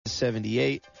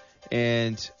78.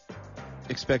 And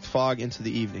expect fog into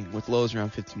the evening with lows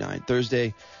around 59.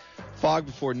 Thursday, fog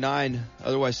before 9.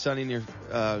 Otherwise sunny near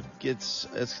looks like it's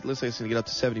going to get up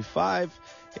to 75.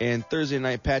 And Thursday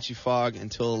night, patchy fog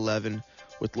until 11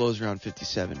 with lows around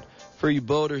 57. For you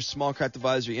boaters, small craft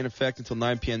advisory in effect until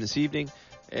 9 p.m. this evening.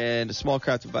 And a small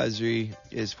craft advisory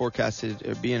is forecasted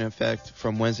to be in effect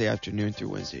from Wednesday afternoon through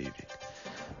Wednesday evening.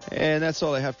 And that's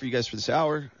all I have for you guys for this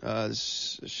hour.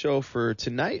 This show for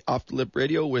tonight, Off the Lip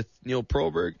Radio with Neil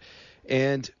Proberg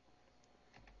and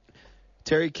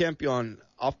Terry Kempe on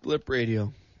Off the Lip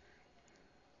Radio.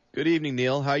 Good evening,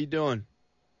 Neil. How you doing?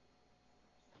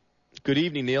 Good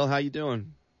evening, Neil. How you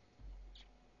doing?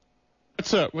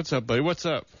 What's up? What's up, buddy? What's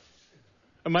up?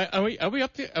 Are we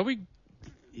up there? Are we?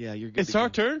 Yeah, you're good. It's our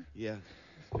turn? Yeah.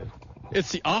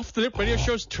 It's the Off the Lip Radio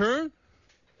Show's turn?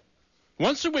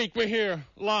 Once a week, we're here,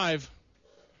 live.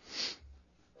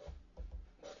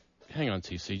 Hang on,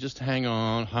 TC. Just hang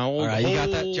on. All right, you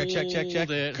got that? Check.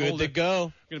 Good to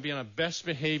go. We're going to be on our best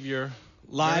behavior.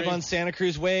 Live on Santa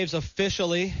Cruz Waves,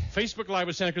 officially. Facebook Live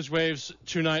with Santa Cruz Waves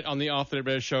tonight on the Off the Lip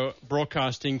Radio Show,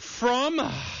 broadcasting from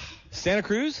Santa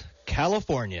Cruz,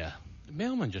 California. The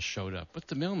mailman just showed up. What's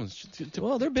the mailman?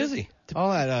 Well, they're busy.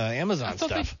 All that Amazon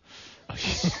stuff. Oh,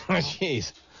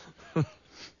 jeez.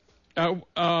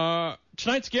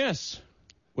 Tonight's guest.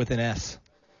 With an S.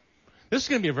 This is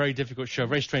going to be a very difficult show,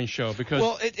 very strange show. Because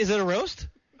well, is it a roast?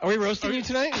 Are we roasting you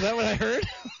tonight? Is that what I heard?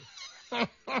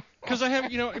 Because I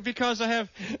have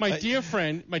my dear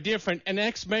friend, an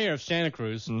ex-mayor of Santa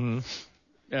Cruz,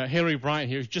 Hillary Bryant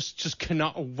here, just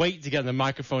cannot wait to get on the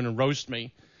microphone and roast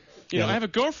me. You know, I have a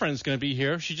girlfriend that's going to be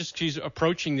here. She's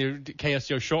approaching the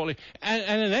KSO shortly, and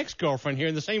an ex-girlfriend here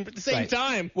in the same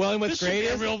time. Well, and what's great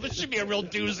is this should be a real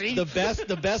doozy.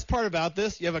 The best part about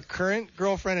this, you have a current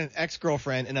girlfriend and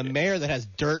ex-girlfriend, and a mayor that has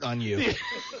dirt on you.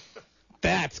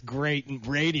 That's great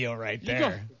radio right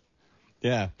there.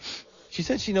 Yeah, she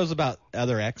said she knows about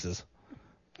other exes.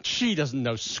 She doesn't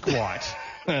know squat.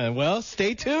 Well,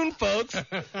 stay tuned, folks.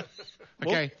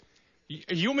 Okay,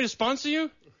 you want me to sponsor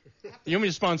you? You want me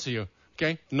to sponsor you?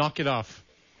 Okay, knock it off.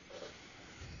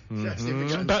 But whoa.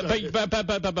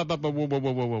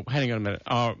 Hang on a minute.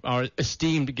 Our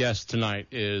esteemed guest tonight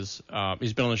is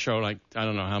he's been on the show like I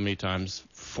don't know how many times.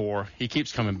 4. He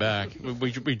keeps coming back.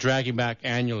 We drag him back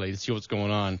annually to see what's going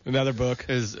on. Another book.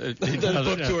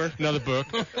 Another book tour. Another book.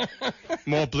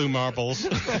 More blue marbles.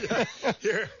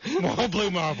 More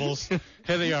blue marbles.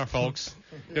 Here they are, folks.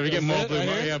 Yeah, we get more blue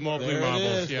marbles. Yeah, more blue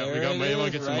marbles. Yeah, we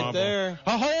want to get some marbles. There.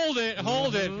 Hold it.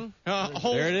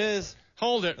 There it is.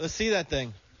 Hold it. Let's see that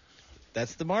thing.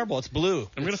 That's the marble. It's blue.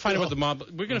 I'm going to find out what the marble.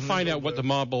 We're going to find out what the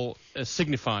marble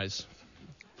signifies.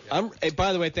 Hey,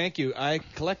 by the way, thank you. I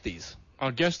collect these.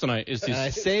 Our guest tonight is and I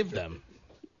saved them.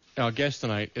 Our guest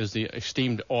tonight is the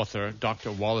esteemed author,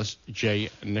 Dr. Wallace J.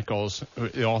 Nichols,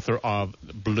 the author of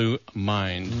Blue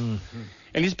Mind. Mm-hmm.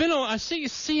 And he's been on, I see,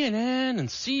 CNN and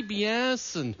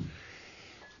CBS and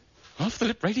Off the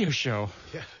Lip Radio Show.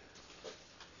 Yeah.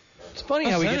 It's funny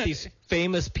how we get these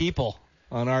famous people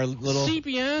on our little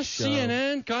CBS, show.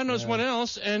 CNN, God knows what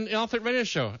else, and Off the Lip Radio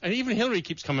Show. And even Hillary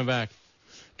keeps coming back.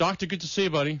 Doctor, good to see you,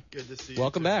 buddy. Good to see you.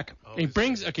 Welcome back.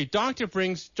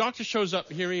 Doctor shows up.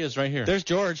 Here he is, right here. There's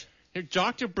George.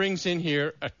 Doctor brings in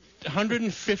here a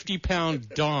 150-pound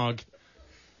dog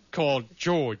called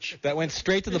George. That went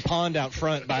straight to the pond out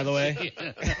front, by the way.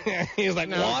 He was like,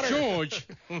 now, water.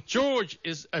 George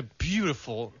is a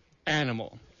beautiful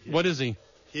animal. Yeah. What is he?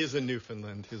 He is a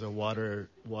Newfoundland. He's a water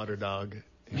dog.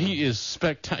 He is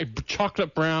spectacular.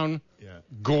 Chocolate brown. Yeah.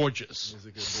 Gorgeous. He's a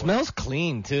good boy. Smells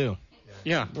clean, too.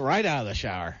 Yeah. Right out of the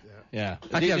shower. Yeah.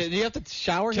 Do you have to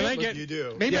shower him? You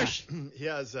do. Maybe he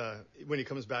has, when he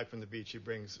comes back from the beach, he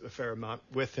brings a fair amount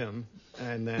with him,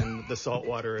 and then the salt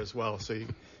water as well, so you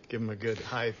give him a good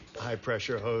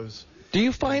high-pressure hose. Do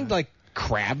you find, like,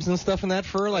 crabs and stuff in that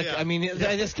fur? Like, I mean,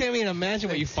 I just can't even imagine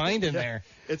what you find in there.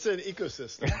 It's an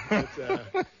ecosystem.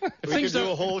 We could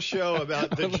do a whole show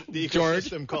about the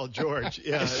ecosystem called George.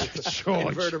 Yeah, George.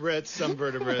 Invertebrates, some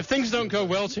vertebrates. If things don't go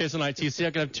well here tonight, TC,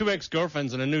 I can have 2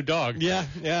 ex-girlfriends and a new dog. Yeah.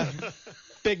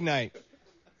 Big night.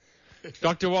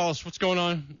 Dr. Wallace, what's going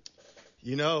on?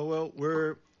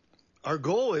 Our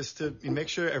goal is to make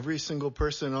sure every single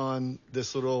person on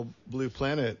this little blue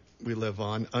planet we live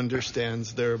on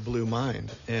understands their blue mind.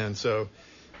 And so,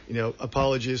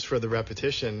 apologies for the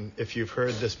repetition if you've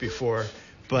heard this before,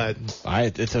 but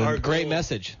it's a great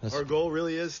message. Our goal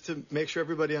really is to make sure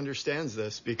everybody understands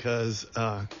this because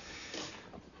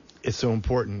it's so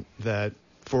important that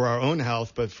for our own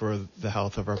health, but for the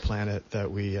health of our planet,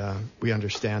 that we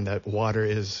understand that water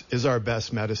is our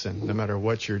best medicine, no matter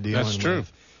what you're dealing with. That's true.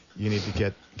 you need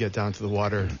to get down to the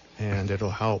water, and it'll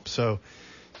help. So,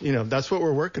 that's what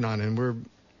we're working on,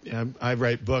 and I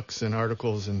write books and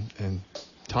articles and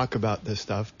talk about this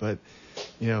stuff, but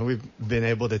we've been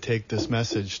able to take this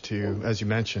message to, as you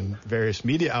mentioned, various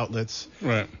media outlets,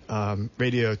 right?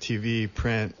 Radio, TV,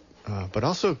 print, but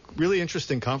also really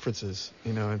interesting conferences,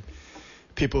 and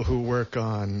people who work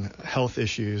on health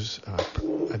issues.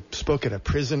 I spoke at a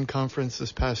prison conference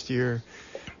this past year,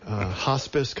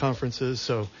 hospice conferences.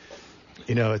 So,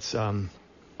 it's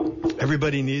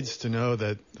everybody needs to know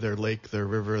that their lake, their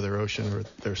river, their ocean, or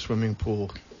their swimming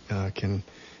pool can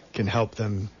help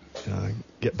them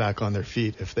get back on their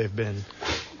feet if they've been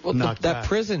knocked that back.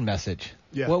 Prison message.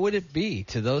 Yeah. What would it be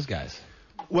to those guys?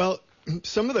 Well,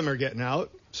 some of them are getting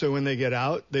out. So when they get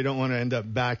out, they don't want to end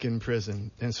up back in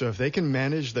prison. And so if they can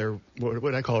manage their,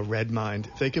 what I call red mind,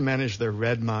 if they can manage their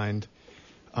red mind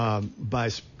by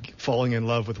falling in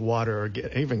love with water or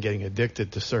even getting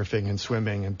addicted to surfing and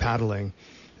swimming and paddling,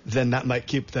 then that might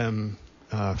keep them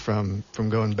from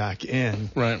going back in.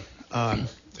 Right.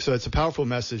 So it's a powerful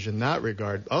message in that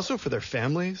regard. Also for their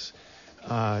families,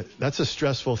 that's a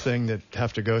stressful thing that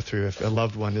have to go through if a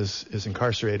loved one is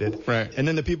incarcerated. Right. And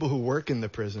then the people who work in the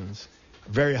prisons,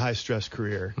 very high stress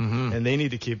career, and they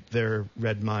need to keep their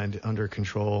red mind under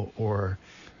control, or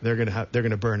they're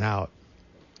gonna burn out.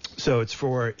 So it's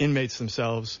for inmates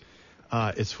themselves,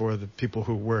 it's for the people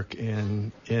who work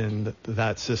in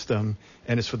that system,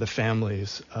 and it's for the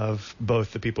families of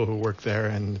both the people who work there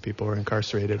and the people who are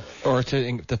incarcerated. Or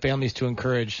the families to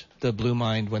encourage the blue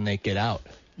mind when they get out.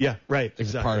 Yeah, right. Is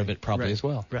exactly. part of it probably as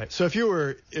well. Right. So if you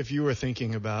were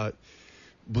thinking about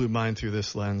blue mind through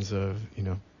this lens of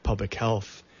public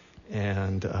health,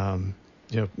 and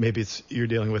maybe you're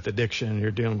dealing with addiction,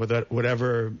 you're dealing with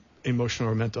whatever emotional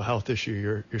or mental health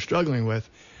issue you're struggling with,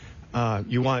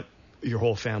 you want your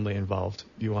whole family involved.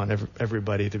 You want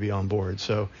everybody to be on board.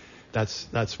 So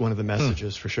that's one of the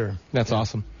messages for sure. That's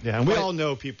awesome. Yeah, and we all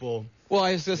know people. Well,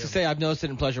 I was just to say, I've noticed it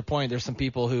in Pleasure Point. There's some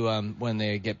people who, when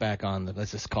they get back on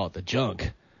let's just call it the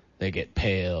junk, they get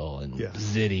pale and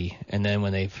zitty, and then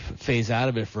when they phase out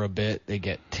of it for a bit, they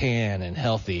get tan and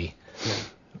healthy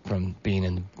from being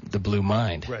in the blue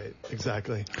mind. Right,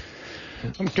 exactly.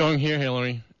 I'm going here,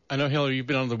 Hillary. I know, Hillary, you've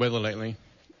been under the weather lately.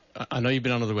 I know you've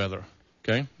been under the weather.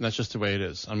 Okay, that's just the way it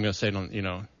is. I'm going to say it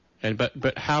on, and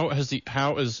but how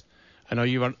is I know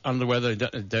you're under the weather.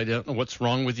 They don't know what's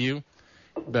wrong with you,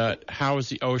 but how has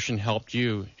the ocean helped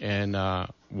you in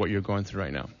what you're going through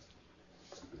right now?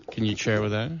 Can you share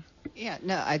with that? Yeah,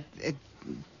 no,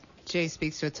 Jay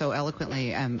speaks to it so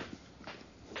eloquently.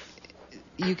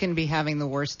 You can be having the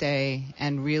worst day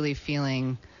and really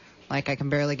feeling like I can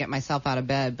barely get myself out of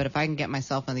bed, but if I can get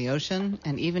myself in the ocean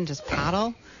and even just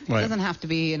paddle, it doesn't have to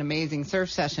be an amazing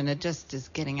surf session. It just is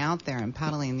getting out there and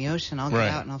paddling in the ocean. I'll get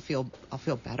out and I'll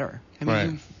feel better. I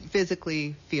mean, you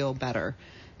physically feel better,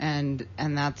 and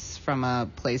that's from a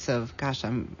place of, gosh,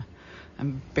 I'm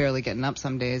barely getting up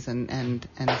some days and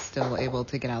still able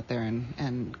to get out there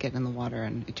and get in the water,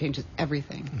 and it changes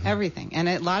everything. And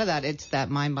a lot of that, it's that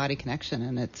mind-body connection,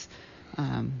 and it's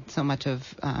so much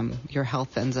of your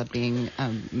health ends up being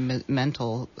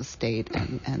mental state,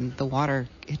 and the water,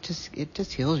 it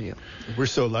just heals you. We're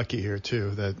so lucky here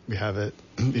too that we have it,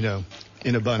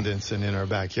 in abundance and in our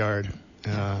backyard.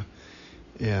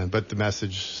 But the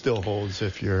message still holds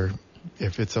if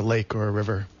it's a lake or a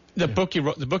river. The book you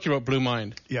wrote, Blue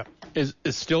Mind. Yeah. Is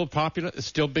still popular? It's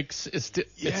still big. It's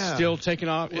still taking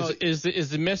off. Well, is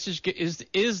the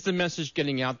message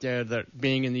getting out there that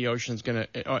being in the ocean is gonna,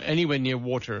 or anywhere near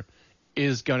water,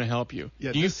 is gonna help you?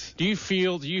 Yeah, do you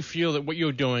feel that what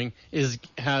you're doing is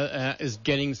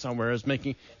getting somewhere, is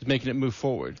making it move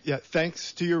forward? Yeah.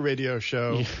 Thanks to your radio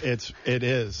show, it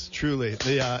is truly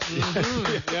the. Yeah,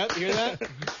 you hear that?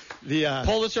 The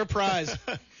Pulitzer Prize.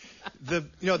 The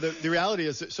reality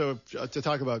is, so to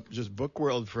talk about just book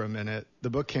world for a minute, the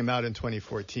book came out in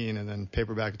 2014 and then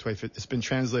paperback in 2015. It's been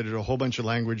translated to a whole bunch of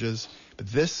languages, but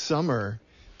this summer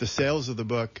the sales of the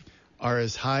book are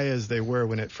as high as they were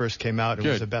when it first came out and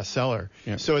was a bestseller.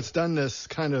 Yeah. So it's done this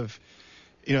kind of,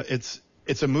 it's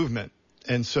a movement,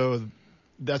 and so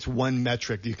that's one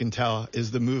metric you can tell, is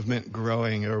the movement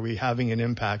growing, are we having an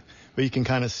impact? But you can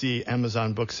kind of see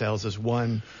Amazon book sales as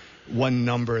one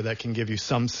number that can give you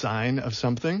some sign of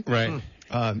something. Right.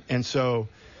 And so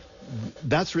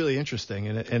that's really interesting.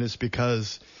 And it's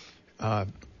because, the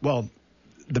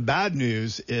bad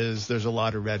news is there's a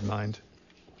lot of red mind.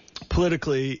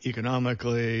 Politically,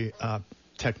 economically,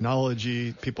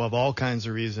 technology, people have all kinds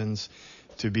of reasons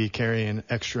to be carrying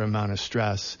extra amount of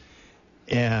stress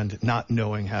and not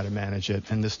knowing how to manage it.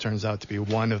 And this turns out to be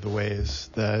one of the ways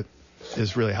that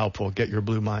is really helpful. Get your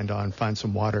blue mind on, find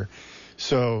some water.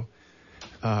 So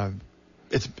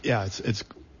it's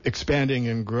expanding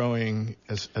and growing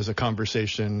as a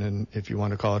conversation, and if you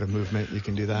want to call it a movement, you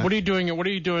can do that. What are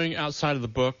you doing outside of the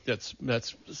book that's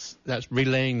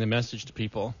relaying the message to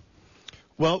people?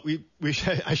 Well,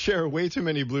 I share way too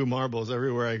many blue marbles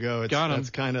everywhere I go.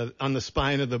 That's kind of on the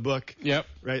spine of the book. Yep.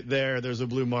 Right there, there's a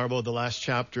blue marble. The last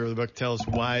chapter of the book tells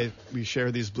why we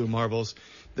share these blue marbles.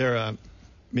 They're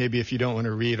maybe if you don't want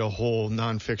to read a whole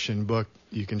nonfiction book,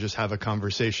 you can just have a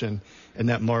conversation, and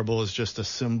that marble is just a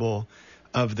symbol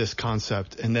of this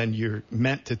concept. And then you're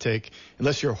meant to take,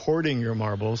 unless you're hoarding your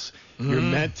marbles, you're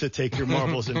meant to take your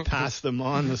marbles and pass them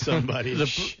on to somebody.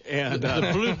 The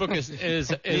blue book is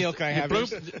Neil, can I have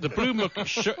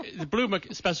the blue book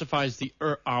specifies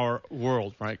our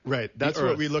world, right? Right. That's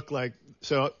what we look like.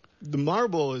 So the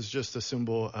marble is just a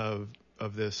symbol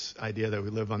of this idea that we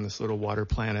live on this little water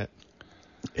planet.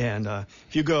 And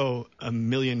if you go 1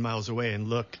 million miles away and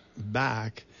look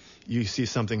back, you see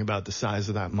something about the size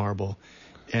of that marble,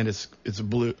 and it's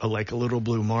blue, like a little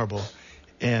blue marble,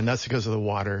 and that's because of the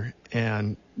water.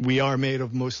 And we are made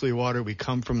of mostly water. We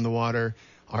come from the water.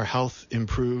 Our health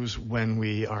improves when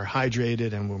we are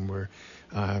hydrated and when we're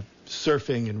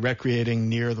surfing and recreating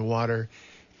near the water.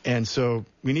 And so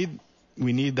we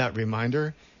need that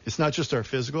reminder. It's not just our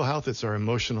physical health; it's our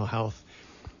emotional health.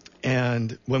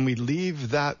 And when we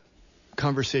leave that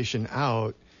conversation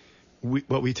out,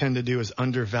 what we tend to do is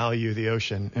undervalue the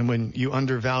ocean. And when you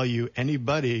undervalue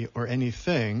anybody or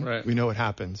anything, we know what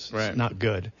happens. Right. It's not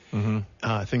good.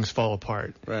 Things fall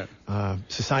apart. Right.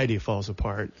 Society falls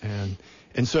apart.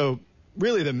 And so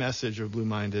really the message of Blue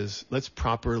Mind is let's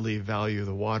properly value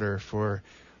the water for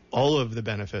all of the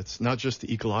benefits, not just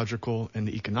the ecological and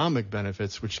the economic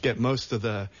benefits, which get most of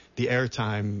the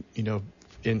airtime,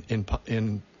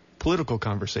 in political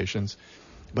conversations,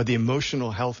 but the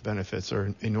emotional health benefits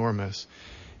are enormous.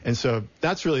 And so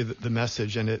that's really the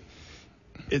message, and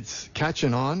it's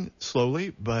catching on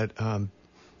slowly, but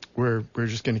we're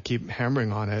just going to keep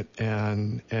hammering on it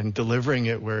and delivering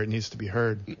it where it needs to be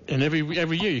heard. And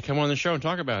every year you come on the show and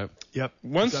talk about it. Yep.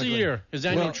 Once a year, his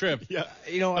annual trip. Yeah.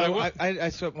 I want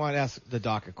to ask the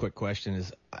doc a quick question: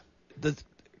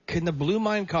 can the blue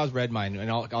mind cause red mind?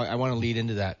 And I want to lead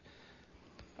into that.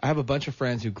 I have a bunch of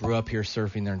friends who grew up here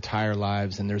surfing their entire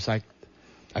lives, and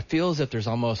I feel as if there's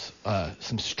almost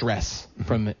some stress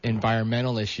from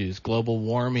environmental issues, global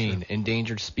warming,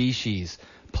 endangered species,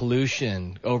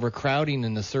 pollution, overcrowding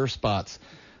in the surf spots,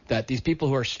 that these people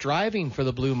who are striving for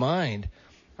the blue mind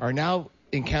are now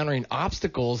encountering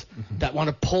obstacles that want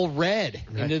to pull red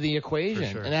into the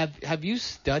equation. Sure. And have you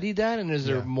studied that? And is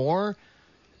there more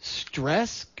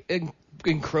stress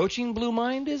encroaching blue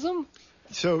mindism?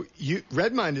 So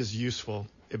red mind is useful,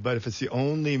 but if it's the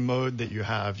only mode that you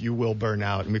have, you will burn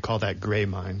out, and we call that gray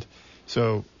mind.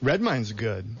 So red mind's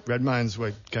good. Red mind's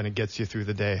what kind of gets you through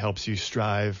the day, helps you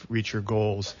strive, reach your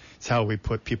goals. It's how we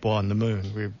put people on the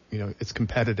moon. It's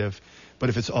competitive, but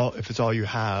if it's all you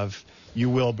have, you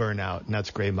will burn out, and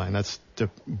that's gray mind. That's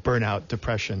burnout,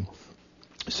 depression.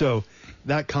 So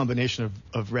that combination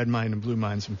of red mind and blue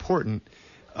mind is important.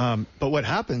 But what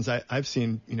happens, I've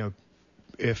seen,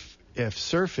 if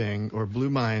surfing or blue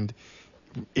mind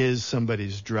is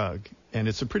somebody's drug, and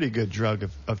it's a pretty good drug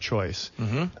of choice,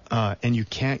 and you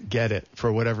can't get it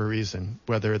for whatever reason,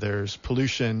 whether there's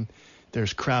pollution,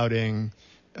 there's crowding,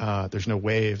 there's no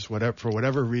waves, for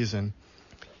whatever reason,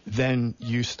 then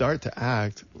you start to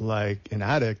act like an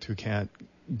addict who can't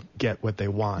get what they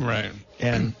want. Right.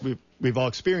 And we've all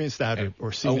experienced that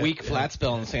or seen a week flat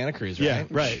spell in Santa Cruz, right? Yeah,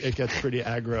 right. It gets pretty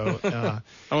aggro. I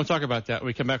want to talk about that when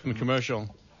we come back from the commercial.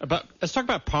 Let's talk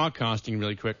about podcasting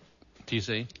really quick,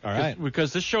 TC. All right.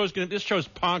 Because this show is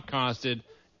podcasted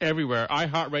everywhere.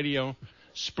 iHeartRadio,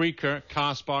 Spreaker,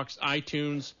 Castbox,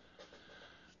 iTunes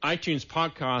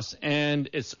podcasts, and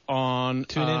it's on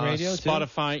TuneIn Radio,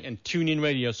 Spotify, and TuneIn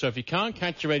Radio. So if you can't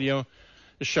catch the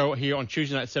show here on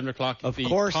Tuesday night at 7 o'clock, of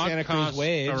course, Santa Cruz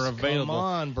Waves are available. Come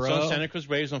on, bro. So Santa Cruz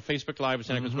Waves on Facebook Live with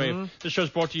Santa Cruz Waves. This show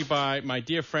is brought to you by my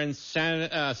dear friends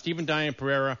Stephen Diane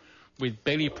Pereira with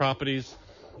Bailey Properties.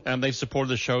 And they've supported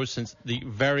the show since the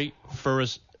very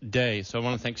first day. So I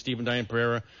want to thank Stephen Diane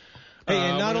Pereira. Hey,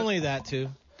 and not only that, too.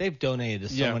 They've donated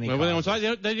to so many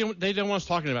causes. They don't want us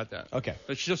talking about that. Okay.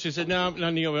 But she said, no,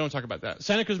 Neil, we don't talk about that.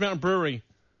 Santa Cruz Mountain Brewery.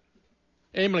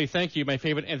 Emily, thank you. My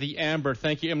favorite, and the Amber.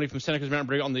 Thank you, Emily, from Santa Cruz Mountain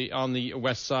Brewery on the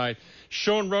west side.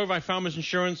 Sean Rovi, Farmers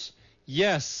Insurance.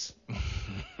 Yes.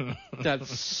 That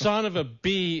son of a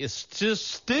bee is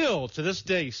still, to this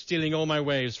day, stealing all my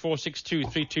waves.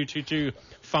 462-3222,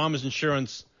 Farmers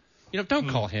Insurance. Don't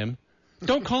call him.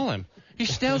 Don't call him. He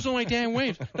snails all my damn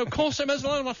waves. No, call some of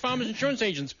my farmers insurance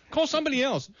agents. Call somebody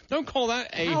else. Don't call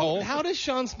that a-hole. How does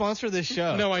Sean sponsor this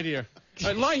show? No idea.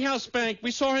 Lighthouse Bank,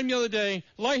 we saw him the other day.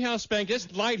 Lighthouse Bank,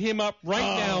 let's light him up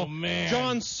now. Man.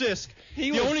 John Sisk.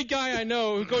 The only guy I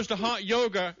know who goes to hot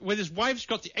yoga with his wife's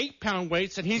got the 8-pound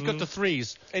weights and he's got the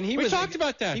 3s. And we talked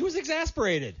about that. He was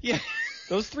exasperated. Yeah.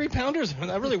 Those 3-pounders,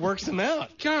 that really works him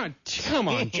out. God, come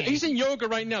on. He's in yoga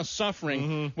right now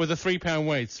suffering with the 3-pound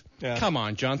weights. Yeah. Come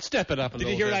on, John, step it up a little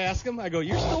bit. Did you hear what I asked him? I go,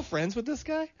 you're still friends with this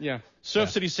guy? Yeah.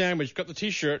 Surf City Sandwich, got the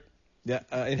T-shirt. Yeah.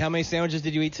 And how many sandwiches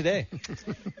did you eat today?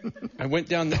 I went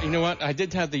down. You know what? I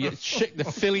did have the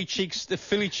Philly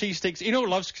cheesesteaks. You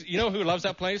know who loves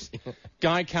that place?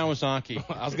 Guy Kawasaki.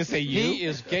 I was gonna say you. He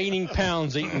is gaining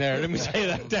pounds eating there. Let me say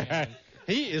that, Dad.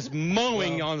 He is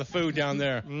mowing on the food down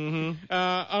there. And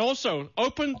also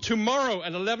open tomorrow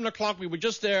at 11 o'clock. We were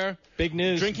just there. Big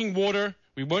news. Drinking water.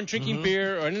 We weren't drinking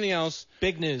beer or anything else.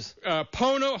 Big news.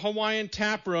 Pono Hawaiian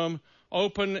Tap Room.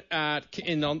 Open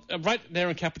right there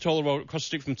on Capitola Road, across the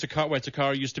street from where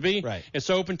Takara used to be. Right. It's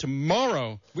open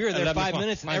tomorrow. We were there 5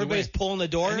 minutes, and everybody's pulling the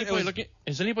door.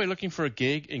 Is anybody looking for a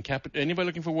gig in Anybody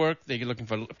looking for work? They're looking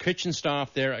for kitchen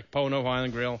staff there at Pono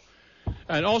Island Grill.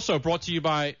 And also brought to you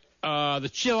by the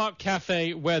Chill Out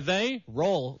Cafe, where they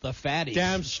roll the fatties.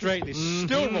 Damn straight, they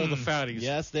still roll the fatties.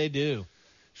 Yes, they do.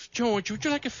 George, would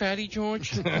you like a fatty, George?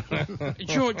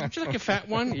 George, would you like a fat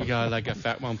one? You gotta like a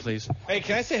fat one, please. Hey,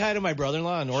 can I say hi to my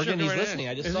brother-in-law in Oregon? He's listening.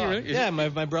 I just saw him. Really? Yeah, my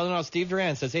brother-in-law Steve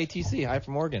Duran says, "Hey, TC, hi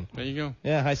from Oregon." There you go.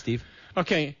 Yeah, hi, Steve.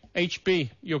 Okay, HB,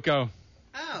 you'll go.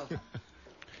 Oh.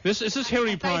 This is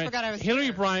Hillary Bryant.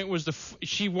 Hillary Bryant was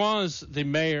she was the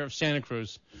mayor of Santa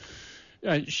Cruz.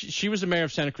 She was the mayor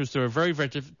of Santa Cruz through a very, very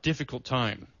difficult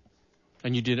time,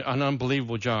 and you did an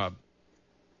unbelievable job.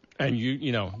 And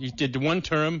you did the one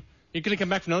term. You gonna come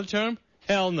back for another term?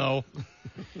 Hell no.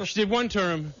 She did one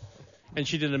term, and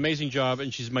she did an amazing job.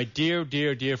 And she's my dear,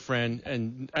 dear, dear friend.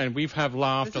 And we have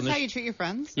laughed on this. This is how you treat your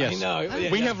friends? Yes. I know.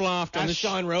 We have laughed on this.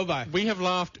 Sean Roby. We have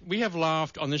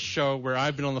laughed on this show where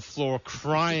I've been on the floor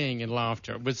crying in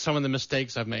laughter with some of the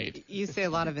mistakes I've made. You say a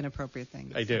lot of inappropriate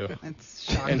things. I do.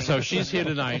 It's shocking. And so she's here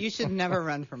tonight. You should never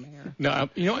run for mayor. No,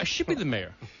 I should be the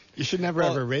mayor. You should never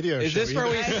have a radio show. Is this where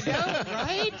we?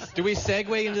 Right? Do we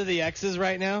segue into the X's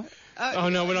right now? Oh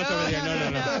no, we're not talking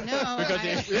about that. No.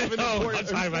 We have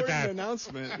an important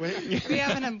announcement. Wait. We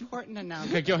have an important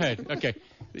announcement. Okay, go ahead. Okay,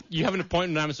 you have an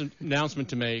important announcement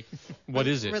to make. What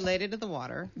is it? Related to the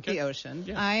water, the ocean.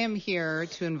 Yeah. I am here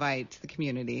to invite the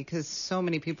community because so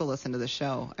many people listen to the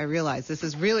show. I realize this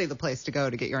is really the place to go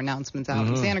to get your announcements out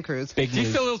in Santa Cruz. Big Do you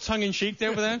news. feel a little tongue-in-cheek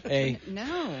there with that? Hey,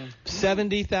 No.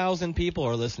 70,000 people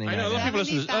are listening. I know. A lot of people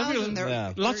listen to this.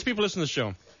 70,000, Lots of people listen to the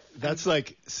show. That's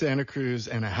like Santa Cruz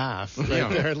and a half right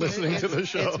there listening to the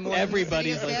show. It's more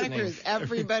Everybody's than Santa listening. Cruz.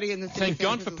 Everybody in the city. Thank of Santa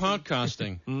God for Cruz is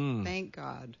listening. podcasting. Thank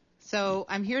God. So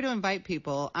I'm here to invite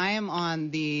people. I am on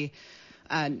the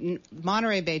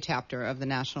Monterey Bay chapter of the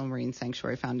National Marine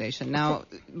Sanctuary Foundation. Now,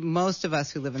 most of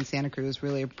us who live in Santa Cruz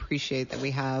really appreciate that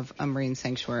we have a marine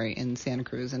sanctuary in Santa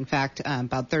Cruz. In fact,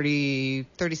 about 37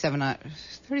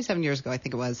 years ago, I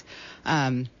think it was,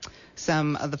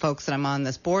 some of the folks that I'm on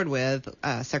this board with,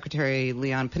 Secretary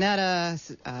Leon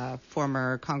Panetta,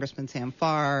 former Congressman Sam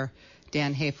Farr,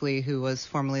 Dan Hafley, who was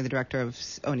formerly the director of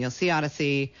O'Neill Sea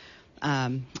Odyssey,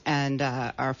 and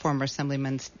our former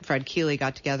Assemblyman Fred Keeley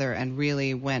got together and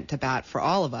really went to bat for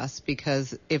all of us,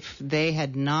 because if they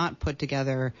had not put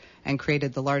together and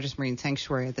created the largest marine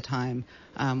sanctuary at the time,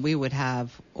 we would have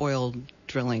oil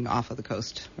drilling off of the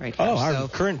coast right here. Oh, our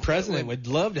current president would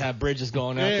love to have bridges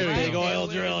going out. There Big you go. oil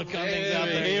drill coming out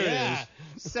there. Here it Yeah. is.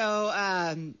 So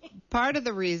part of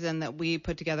the reason that we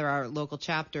put together our local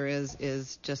chapter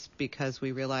is just because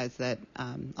we realized that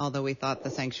although we thought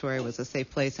the sanctuary was a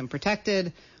safe place and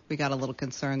protected, we got a little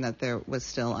concerned that there was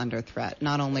still under threat,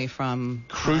 not only from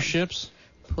Cruise ships?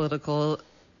 political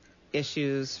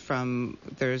issues, from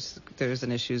there's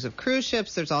an issues of cruise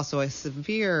ships. There's also a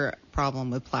severe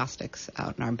problem with plastics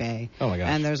out in our bay. Oh my gosh.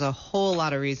 And there's a whole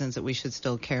lot of reasons that we should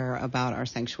still care about our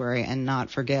sanctuary and not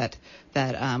forget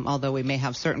that although we may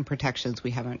have certain protections,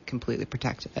 we haven't completely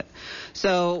protected it.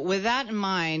 So with that in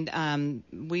mind,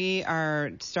 we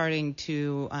are starting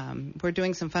to we're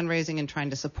doing some fundraising and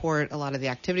trying to support a lot of the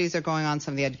activities that are going on,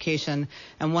 some of the education.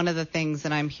 And one of the things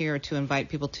that I'm here to invite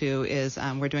people to is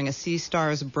we're doing a Sea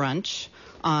Stars brunch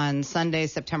on Sunday,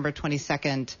 September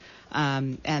 22nd.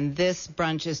 And this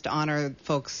brunch is to honor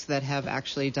folks that have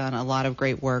actually done a lot of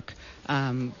great work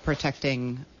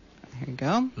protecting, here you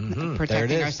go,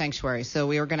 protecting our sanctuary. So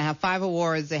we were going to have 5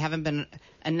 awards. They haven't been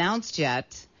announced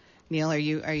yet. Neil, are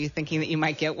you thinking that you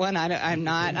might get one? I'm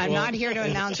not here to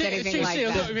announce anything like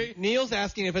that. Neil's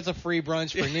asking if it's a free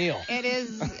brunch for Neil. It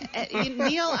is,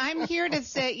 Neil. I'm here to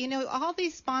say, all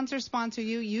these sponsors sponsor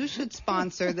you. You should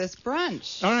sponsor this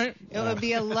brunch. All right. It would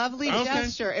be a lovely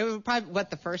gesture. It would probably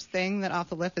the first thing that Off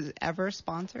the Lift has ever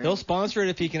sponsored. He'll sponsor it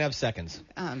if he can have seconds.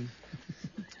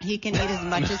 He can eat as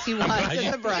much as he wants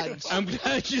at the brunch. I'm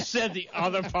glad you said the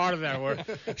other part of that word.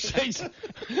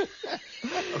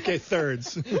 Okay,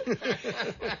 thirds.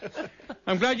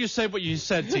 I'm glad you said what you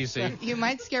said, TC. You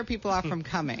might scare people off from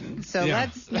coming. So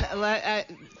let's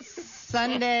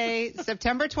Sunday,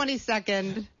 September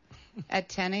 22nd at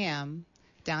 10 a.m.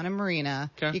 down in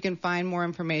Marina. Okay. You can find more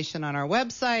information on our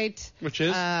website. Which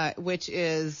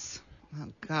is? Oh,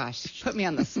 gosh. Put me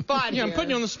on the spot here. I'm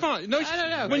putting you on the spot. No, I don't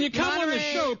know. When you come on the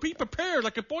show, be prepared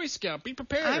like a Boy Scout. Be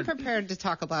prepared. I'm prepared to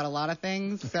talk about a lot of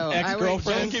things. So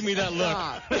Ex-girlfriend. Don't give me that look.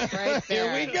 Right there.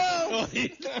 Here we go.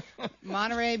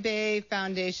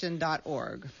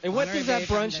 MontereyBayFoundation.org. And what does that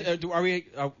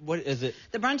brunch? What is it?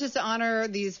 The brunch is to honor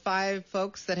these 5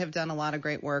 folks that have done a lot of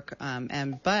great work.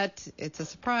 But it's a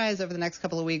surprise. Over the next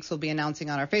couple of weeks, we'll be announcing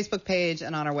on our Facebook page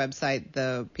and on our website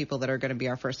the people that are going to be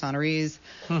our first honorees.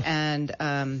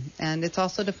 And it's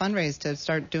also to fundraise, to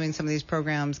start doing some of these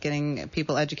programs, getting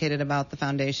people educated about the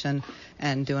foundation,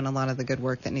 and doing a lot of the good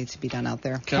work that needs to be done out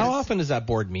there. How often does that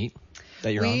board meet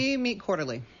that you're on? We meet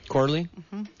quarterly. Quarterly?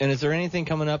 Mm-hmm. And is there anything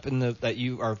coming up that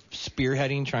you are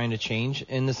spearheading, trying to change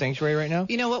in the sanctuary right now?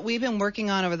 What we've been working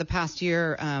on over the past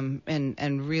year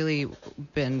and really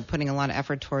been putting a lot of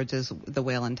effort towards is the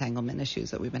whale entanglement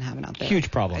issues that we've been having out there.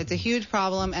 Huge problem. It's a huge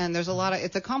problem, and there's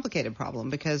it's a complicated problem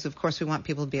because, of course, we want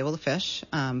people to be able to fish,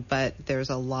 but there's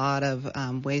a lot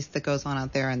of waste that goes on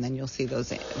out there, and then you'll see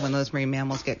when those marine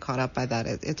mammals get caught up by that,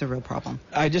 it's a real problem.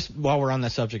 While we're on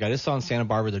that subject, I just saw in Santa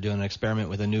Barbara they're doing an experiment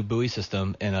with a new buoy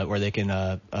system where they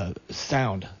can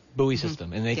sound buoy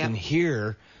system, and they can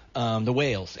hear the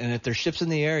whales. And if there's ships in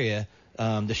the area,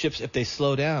 the ships, if they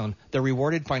slow down, they're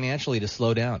rewarded financially to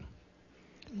slow down.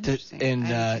 And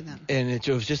it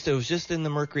was just in the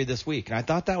Mercury this week, and I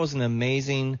thought that was an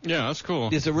amazing. Yeah, that's cool.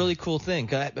 It's a really cool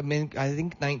thing. I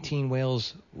think 19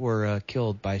 whales were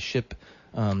killed by ship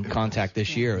contact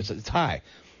this year. It's high.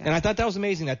 And I thought that was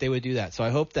amazing that they would do that. So I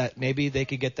hope that maybe they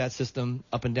could get that system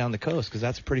up and down the coast, because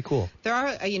that's pretty cool. There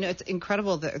are, it's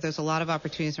incredible. There's a lot of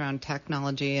opportunities around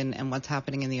technology and what's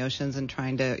happening in the oceans and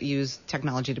trying to use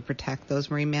technology to protect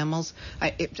those marine mammals.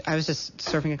 I was just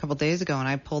surfing a couple days ago, and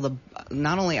I pulled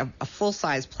not only a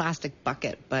full-size plastic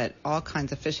bucket, but all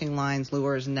kinds of fishing lines,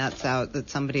 lures, nets out that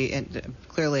somebody,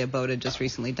 clearly a boat had just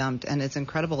recently dumped. And it's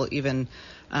incredible even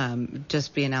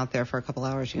just being out there for a couple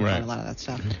hours, you can find a lot of that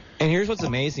stuff. And here's what's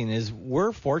amazing is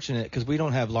we're fortunate because we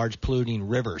don't have large polluting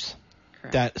rivers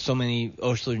that so many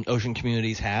ocean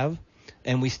communities have,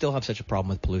 and we still have such a problem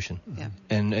with pollution. Yeah.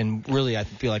 And really, I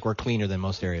feel like we're cleaner than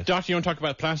most areas. Doctor, you want to talk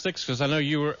about plastics? Because I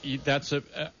know that's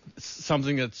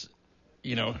something that's,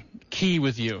 key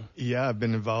with you. Yeah, I've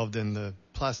been involved in the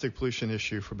plastic pollution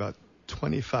issue for about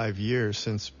 25 years,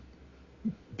 since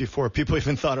before people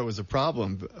even thought it was a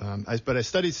problem. But I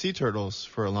studied sea turtles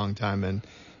for a long time, and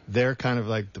they're kind of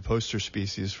like the poster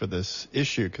species for this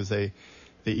issue because they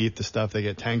eat the stuff, they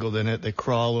get tangled in it, they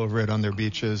crawl over it on their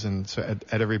beaches, and so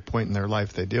at every point in their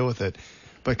life they deal with it.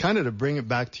 But kind of to bring it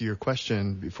back to your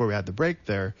question before we had the break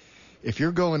there, if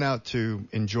you're going out to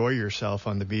enjoy yourself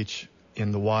on the beach,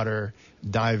 in the water,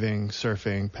 diving,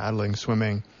 surfing, paddling,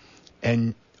 swimming,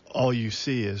 and all you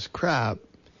see is crap,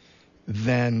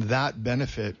 then that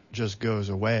benefit just goes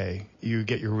away. You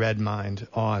get your red mind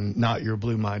on, not your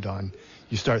blue mind on.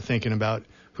 You start thinking about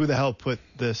who the hell put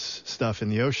this stuff in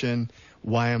the ocean?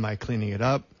 Why am I cleaning it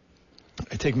up?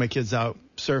 I take my kids out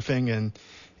surfing,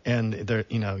 and they're,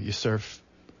 you surf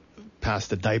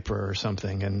past a diaper or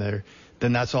something, and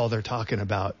then that's all they're talking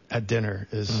about at dinner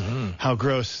is how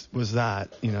gross was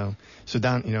that, So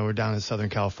we're down in Southern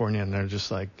California, and they're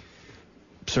just like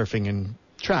surfing in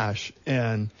trash,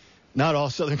 and not all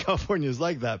Southern California is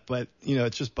like that, but, it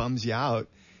just bums you out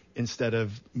instead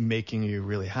of making you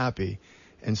really happy.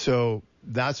 And so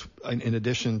that's in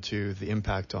addition to the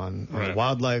impact on our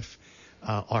wildlife,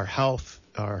 our health,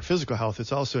 our physical health,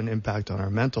 it's also an impact on our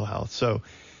mental health. So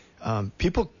some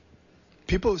people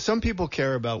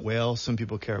care about whales, some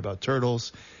people care about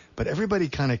turtles, but everybody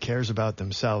kind of cares about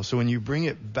themselves. So when you bring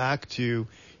it back to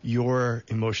your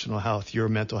emotional health, your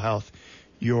mental health,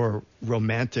 your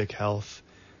romantic health,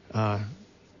 we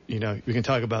can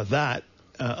talk about that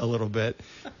a little bit,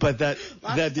 but lots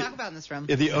to talk about in this room.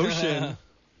 The ocean,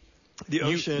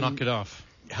 knock it off,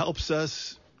 helps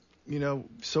us,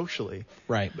 socially.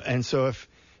 Right. And so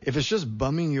if it's just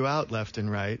bumming you out left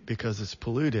and right because it's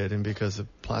polluted and because of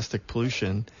plastic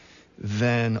pollution,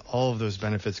 then all of those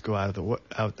benefits go out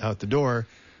the door,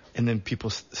 and then people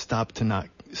stop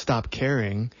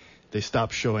caring. They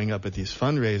stop showing up at these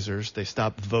fundraisers. They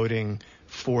stop voting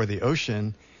for the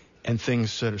ocean, and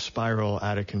things sort of spiral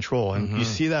out of control. And you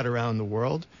see that around the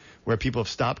world, where people have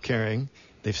stopped caring.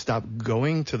 They've stopped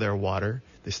going to their water.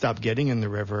 They stopped getting in the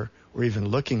river or even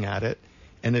looking at it,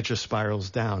 and it just spirals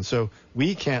down. So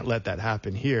we can't let that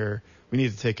happen here. We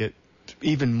need to take it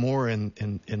even more in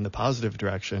the positive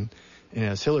direction. And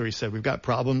as Hillary said, we've got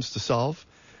problems to solve.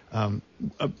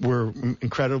 We're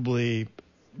incredibly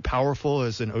powerful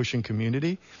as an ocean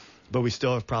community, but we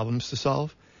still have problems to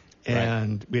solve.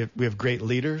 And we have great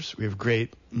leaders. We have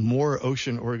more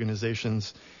ocean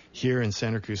organizations here in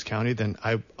Santa Cruz County than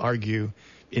I argue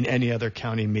in any other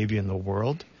county maybe in the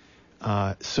world.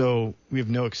 So we have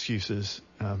no excuses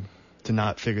to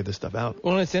not figure this stuff out.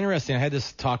 Well, it's interesting. I had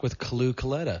this talk with Kalu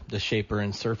Coletta, the shaper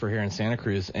and surfer here in Santa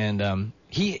Cruz, and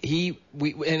we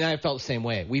and I felt the same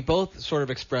way. We both sort of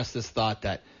expressed this thought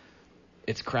that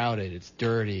it's crowded, it's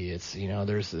dirty, it's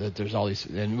there's all these,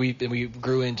 and we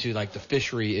grew into like the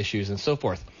fishery issues and so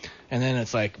forth. And then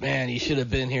it's like, man, he should have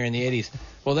been here in the 80s.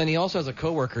 Well, then he also has a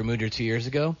coworker who moved here 2 years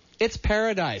ago. It's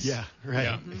paradise. Yeah, right.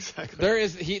 Yeah. Exactly. There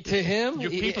is to him.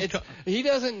 He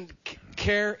doesn't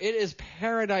care. It is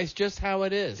paradise, just how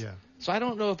it is. Yeah. So I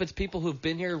don't know if it's people who've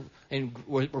been here and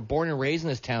were born and raised in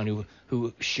this town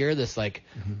who share this like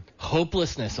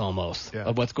hopelessness almost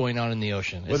of what's going on in the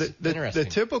ocean. It's interesting. The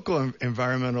typical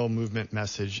environmental movement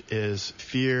message is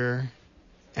fear,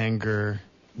 anger,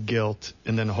 guilt,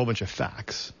 and then a whole bunch of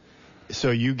facts. So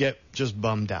you get just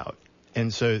bummed out.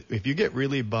 And so if you get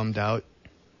really bummed out,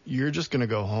 you're just going to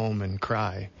go home and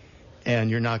cry,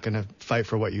 and you're not going to fight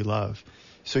for what you love.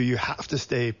 So you have to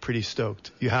stay pretty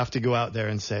stoked. You have to go out there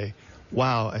and say,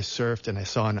 wow, I surfed and I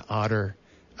saw an otter.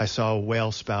 I saw a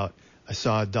whale spout. I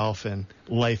saw a dolphin.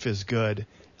 Life is good.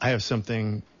 I have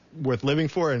something worth living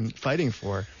for and fighting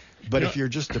for. But if you're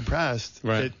just depressed,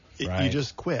 you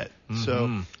just quit.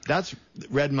 So that's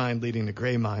red mind leading to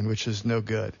gray mind, which is no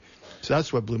good. So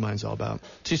that's what Blue Mind's all about.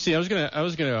 TC,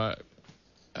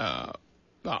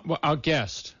 our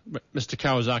guest, Mr.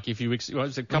 Kawasaki,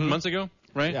 was it a couple months ago,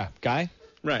 right? Yeah, Guy.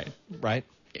 Right.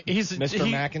 He's Mr.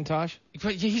 Macintosh.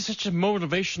 But he's such a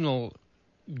motivational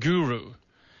guru,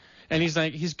 and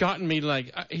he's gotten me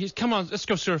like, come on, let's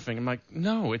go surfing. I'm like,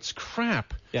 no, it's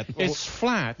crap. Yeah, it's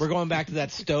flat. We're going back to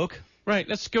that Stoke. Right,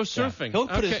 let's go surfing. Yeah. He'll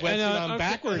put his sweatsuit on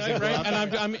backwards. Right,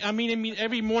 and I mean,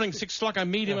 every morning 6 o'clock I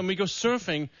meet him and we go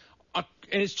surfing.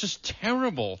 And it's just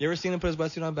terrible. You ever seen him put his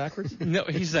wetsuit on backwards? No,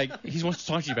 he wants to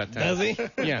talk to you about that. Does he?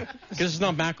 Yeah, because it's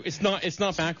not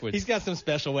backwards. He's got some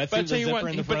special wetsuit. But I tell you what,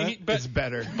 it's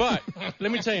better. But let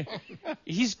me tell you,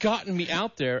 he's gotten me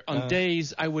out there on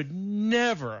days I would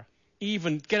never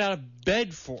even get out of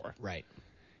bed for. Right.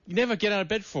 You never get out of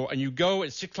bed for, and you go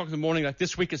at 6 o'clock in the morning. Like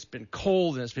this week, it's been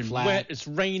cold and it's been wet, it's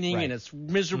raining and it's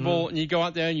miserable, and you go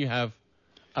out there and you have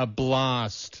a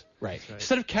blast. Right.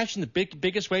 Instead of catching the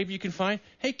biggest wave you can find,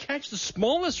 hey, catch the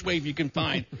smallest wave you can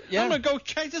find. Yeah. I'm going to go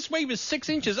catch this wave is 6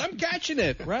 inches. I'm catching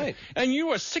it. Right. And you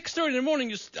are 6:30 in the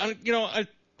morning,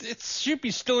 it should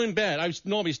be still in bed. I was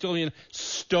normally still in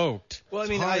stoked. Well, I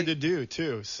mean, hard to do,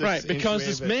 too. Right, because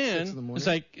this man,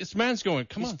 this man's going,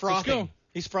 come on, let's go.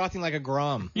 He's frothing like a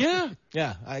grom. Yeah.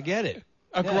 Yeah, I get it.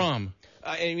 A grom.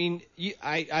 I mean,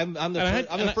 I'm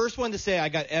the first one to say I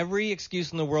got every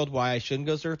excuse in the world why I shouldn't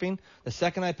go surfing. The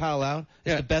second I paddle out,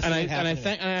 it's the best thing that happened.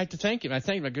 And I have to thank him. I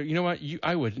thank him. I go, you know what?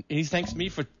 I would. And he thanks me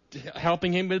for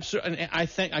helping him with. And I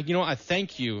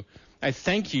thank you. I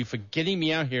thank you for getting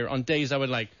me out here on days I would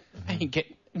like. I ain't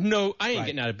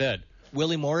getting out of bed.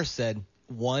 Willie Morris said,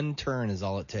 1 turn is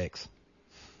all it takes.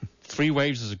 3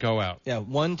 waves is a go out. Yeah,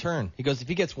 1 turn. He goes, if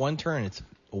he gets 1 turn, it's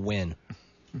a win.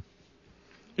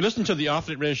 You listen to the Off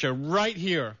It Radio Show right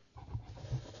here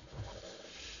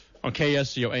on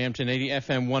KSCO AM 1080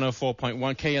 FM 104.1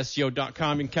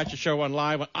 KSCO.com. You can catch the show on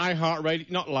live on iHeartRadio,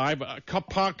 not live, but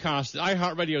podcast.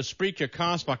 iHeartRadio, Spreaker,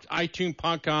 Castbox, iTunes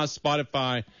Podcast,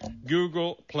 Spotify,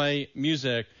 Google Play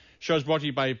Music. Show's brought to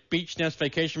you by Beach Nest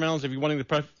Vacation Rentals. If you're wanting the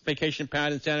perfect vacation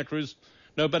pad in Santa Cruz,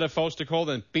 no better folks to call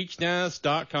than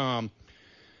beachnest.com.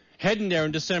 Heading there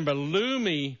in December,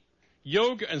 Lumi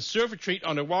Yoga and Surf Retreat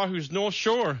on Oahu's North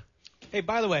Shore. Hey,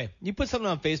 by the way, you put something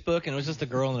on Facebook, and it was just a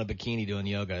girl in a bikini doing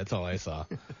yoga. That's all I saw.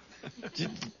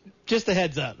 Just a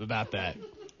heads up about that.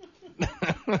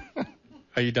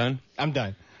 Are you done? I'm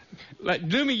done. Like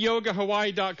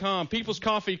LumiYogaHawaii.com. People's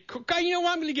Coffee. You know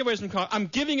what? I'm going to give away some coffee. I'm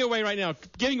giving away right now.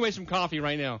 Giving away some coffee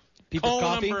right now. People's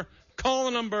Coffee? Call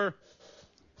the number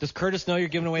Does Curtis know you're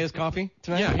giving away his coffee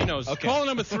tonight? Yeah, he knows. Okay. Call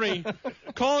number 3.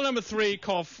 Call number 3.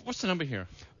 What's the number here?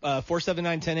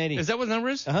 479-1080. Is that what the number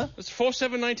is? Uh-huh. It's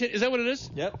 479-10. Is that what it is?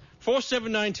 Yep.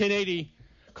 479-1080.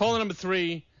 Call number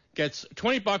 3. Gets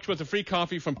 $20 worth of free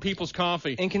coffee from People's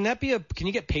Coffee. And can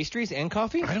you get pastries and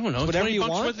coffee? I don't know. Whatever $20 you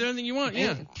want. worth of anything you want.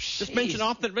 Yeah. Just mention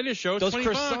off that radio show. Those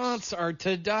 $20. croissants are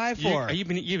to die for. You've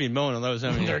been mowing on those,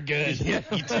 haven't you? They're good. Yeah,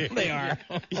 you do. They are.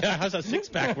 Yeah, how's that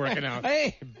six-pack working out?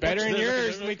 Hey, better than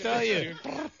yours, let me tell you.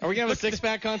 Are we going to have a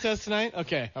six-pack contest tonight?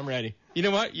 Okay, I'm ready. You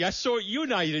know what? Yeah, I saw you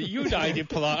and I did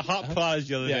hot pies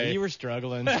the other day. Yeah, you were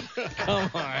struggling.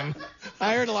 Come on.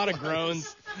 I heard a lot of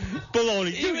groans.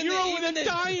 Baloney. Dude, you're over there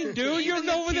dying, dude. You're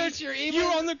over there.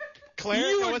 You're on the...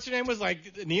 Claire, what's your name, was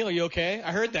like, Neil, are you okay?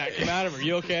 I heard that come out of her.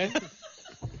 You okay?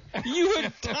 You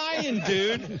were dying,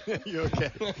 dude. You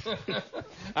okay?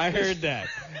 I heard that.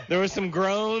 There was some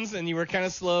groans, and you were kind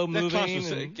of slow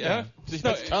moving.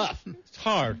 That's tough. It's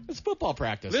hard. It's football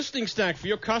practice. Listening Stack for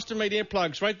your custom-made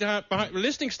earplugs right there behind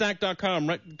listeningstack.com.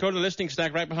 Right, go to Listening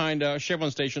Stack right behind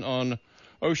Chevron Station on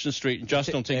Ocean Street. And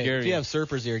Justin will take care of you. If you have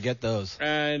surfers here, get those.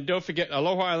 And don't forget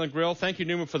Aloha Island Grill. Thank you,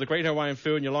 Newman, for the great Hawaiian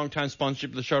food and your long-time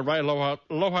sponsorship of the show. Right,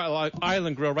 Aloha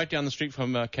Island Grill right down the street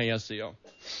from KSCO.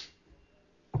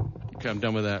 Okay, I'm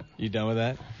done with that. You done with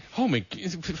that? Oh, my... The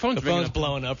phone's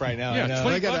blowing up right now. Yeah, I know.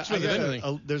 $20 worth of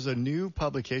anything. There's a new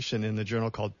publication in the journal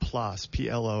called PLOS,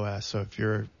 P-L-O-S. So if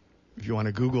you want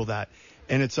to Google that,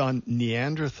 and it's on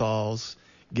Neanderthals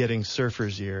getting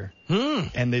surfer's ear.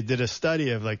 And they did a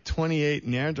study of like 28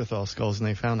 Neanderthal skulls, and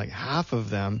they found like half of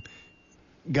them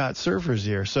got surfer's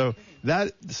ear. So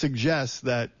that suggests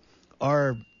that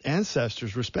our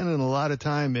ancestors were spending a lot of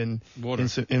time in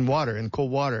water, in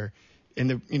cold water, and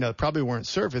they, probably weren't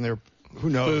surfing. They're who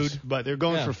knows, but they're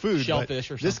going for food. Shellfish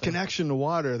but or something. This connection to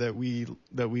water that we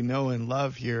know and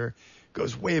love here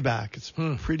goes way back. It's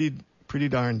pretty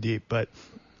darn deep, but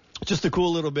just a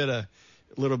cool little bit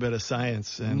of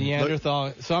science. And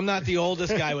Neanderthal. So I'm not the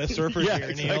oldest guy with surfers here,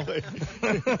 exactly.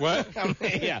 Neil. What?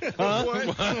 Yeah.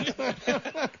 Huh?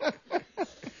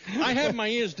 I had my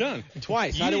ears done.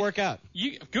 Twice. How'd it work out?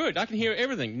 Good. I can hear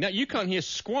everything. Now, you can't hear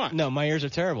squat. No, my ears are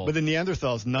terrible. But the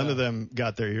Neanderthals, none of them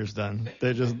got their ears done.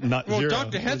 They're just not well, zero.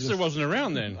 Dr. Hetzer wasn't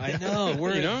around then. I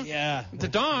know. Yeah. The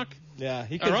doc. Yeah.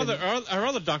 He our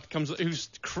other doctor comes, who's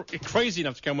crazy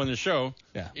enough to come on the show.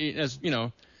 Yeah. He's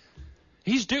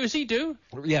due. Is he due?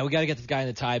 Yeah, we got to get this guy in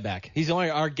the tie back. He's only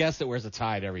our guest that wears a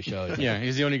tie at every show. Yeah,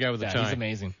 he's the only guy with a tie. He's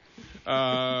amazing.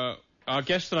 Our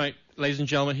guest tonight, ladies and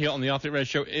gentlemen, here on the Author Radio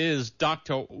Show is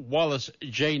Dr. Wallace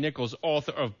J. Nichols,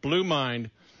 author of Blue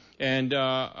Mind. And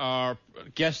our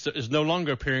guest that is no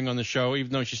longer appearing on the show,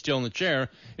 even though she's still in the chair,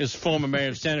 is former Mayor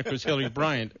of Santa Cruz, Hillary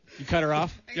Bryant. You cut her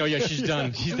off? Oh, yeah, she's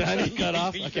done. She's done? You cut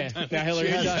off? Okay. Now, Hillary,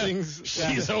 you're done.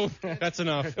 She's over. That's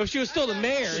enough. If she was still the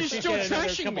mayor, she's she'd still get another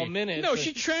trashing couple me. minutes. No,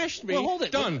 she trashed me. Well, hold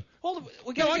it. Done. Hold it.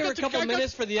 We got to give her a couple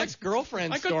minutes for the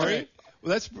ex-girlfriend story.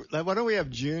 Well, why don't we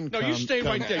have June come? No, you stay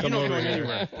right there. You're not going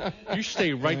anywhere. You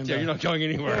stay right there. You're not going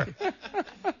anywhere.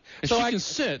 So I can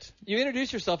sit. You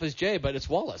introduce yourself as Jay, but it's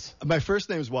Wallace. My first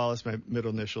name is Wallace. My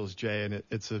middle initial is Jay, and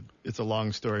it's a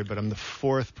long story. But I'm the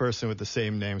fourth person with the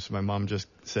same name, so my mom just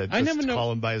said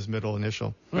call him by his middle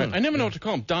initial. Right. I never know what to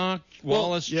call him. Doc,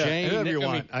 Wallace, Jay. Whatever you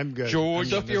want. I'm good. George.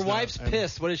 So if your wife's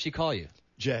pissed, what does she call you?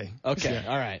 Jay. Okay,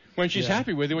 all right. When she's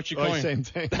happy with you, what you call him? Same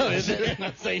thing. Oh, is it?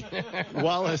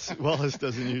 Wallace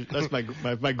doesn't use. That's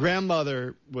my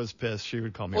grandmother was pissed. She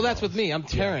would call me. Well, that's Wallace. with me. I'm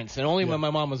Terrence, and only when my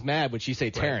mom was mad would she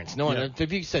say Terrence. No one.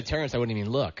 If you said Terrence, I wouldn't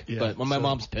even look. Yeah, but when my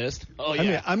mom's pissed, I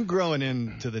mean, I'm growing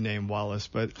into the name Wallace,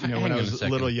 but when I was a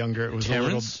little younger, it was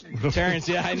Terrence. a little. Terrence,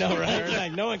 yeah, I know, right?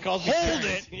 Like, no one calls me. Hold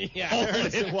Terrence. it. Yeah,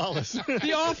 Terrence and Wallace.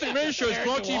 The Author Radio Show is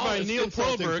brought to you by Neil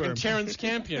Proberg firm. and Terrence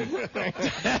Campion.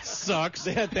 That sucks.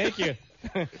 Yeah, thank you.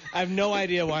 I have no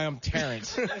idea why I'm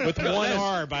Terrence. With one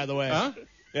R, by the way. Huh?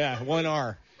 Yeah, one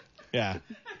R. Yeah.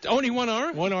 Only one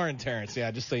R? One R in Terrence, yeah,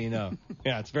 just so you know.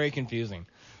 Yeah, it's very confusing.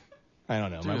 I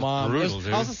don't know. Dude, my mom. brutal,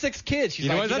 I was the sixth kid. She's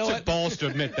like, that's you know a balls to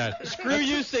admit that. Screw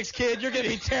you, sixth kid. You're going to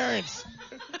be Terrence.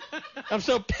 I'm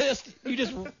so pissed.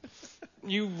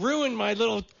 You ruined my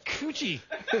little coochie.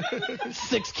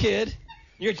 Sixth kid.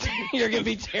 You're going to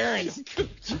be Terrence.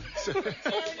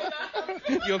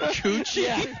 Your coochie?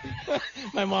 Yeah.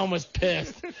 My mom was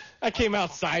pissed. I came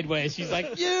out sideways. She's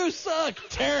like, you suck,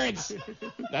 Terrence.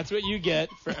 That's what you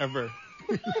get forever.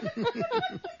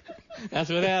 That's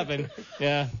what happened.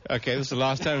 Yeah. Okay, this is the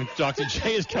last time Dr.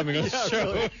 J is coming on the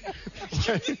show.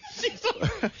 Really.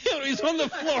 Hillary's on the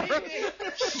floor.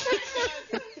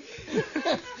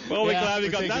 Well, we're glad we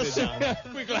got taking it down.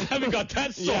 that. We're glad we got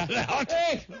that sorted out.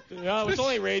 Hey, it's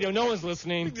only radio. No one's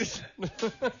listening. This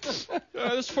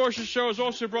Fortune show is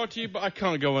also brought to you by... I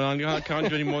can't go on. I can't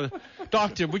do any more.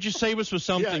 Doctor, would you save us with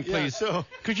something, please? So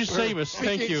could you save us?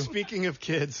 Thank you. Speaking of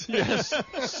kids. Yes,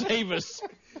 save us.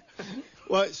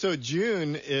 Well, so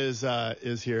June is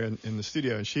here in the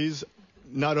studio, and she's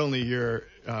not only your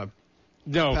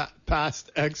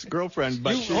past ex-girlfriend,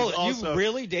 but she's also... You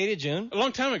really dated June? A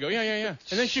long time ago, yeah.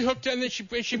 And then she hooked, and then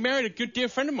she married a good dear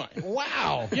friend of mine.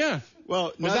 Wow. Yeah.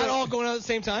 Well, was that all going on at the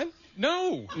same time?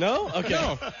 No. No? Okay.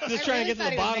 No. Just trying to get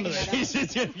to the bottom of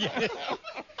it.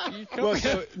 Well,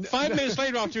 so 5 minutes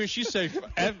later after she said,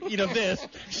 this,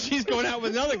 she's going out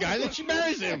with another guy, then she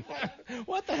marries him.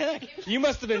 What the heck? You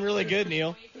must have been really good,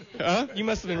 Neil. Huh? You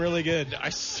must have been really good.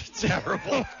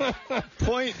 Terrible.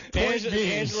 Point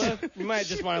being, Angela, you might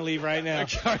just want to leave right now.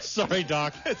 Sorry,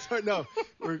 Doc. No,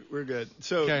 we're good.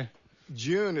 So okay.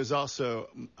 June is also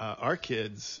our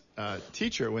kids'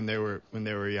 teacher when they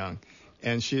were young,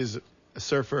 and she's a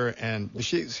surfer, and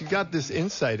she got this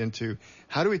insight into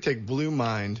how do we take Blue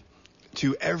Mind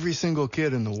to every single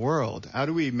kid in the world? How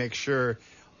do we make sure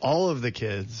all of the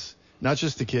kids, not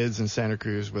just the kids in Santa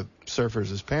Cruz with surfers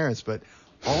as parents, but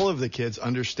all of the kids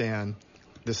understand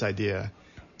this idea?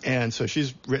 And so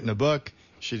she's written a book.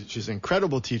 She's an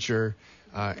incredible teacher,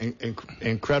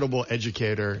 incredible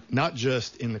educator, not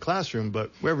just in the classroom, but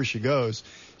wherever she goes.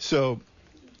 So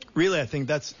really, I think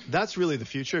that's really the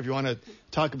future. If you want to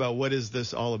talk about what is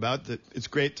this all about, it's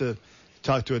great to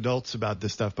talk to adults about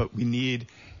this stuff, but we need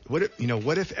what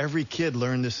if every kid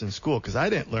learned this in school? Because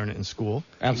I didn't learn it in school.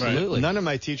 Absolutely. Right? None of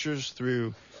my teachers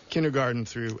through kindergarten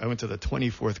I went to the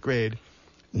 24th grade.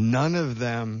 None of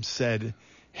them said,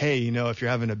 hey, if you're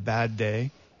having a bad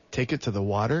day, take it to the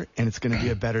water and it's going to be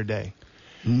a better day.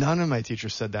 None of my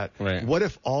teachers said that. Right. What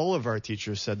if all of our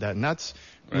teachers said that? And that's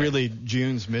really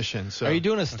June's mission. So are you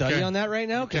doing a study on that right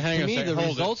now? Because to me, the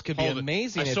results could be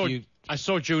amazing I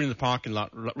saw June in the parking lot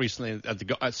recently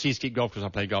at Seascape Golf because I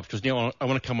play golf. Because Neil, I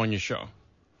want to come on your show.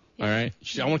 Yeah. All right,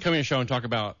 I want to come on your show and talk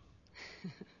about.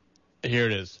 Here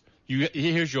it is.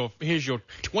 Here's your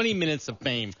 20 minutes of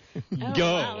fame. Oh,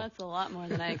 Go. Wow, that's a lot more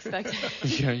than I expected.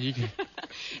 Yeah, you can.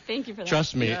 Thank you for that.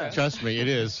 Trust me, it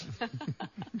is.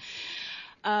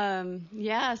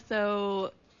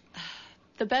 So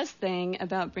the best thing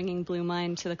about bringing Blue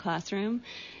Mind to the classroom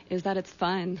is that it's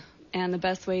fun, and the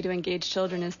best way to engage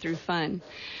children is through fun.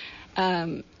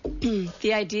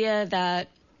 The idea that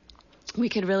we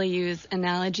could really use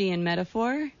analogy and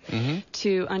metaphor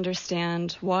to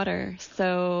understand water.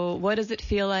 So what does it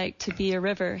feel like to be a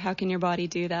river? How can your body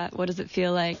do that? What does it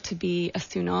feel like to be a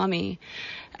tsunami?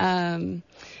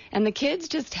 And the kids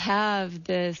just have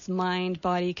this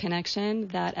mind-body connection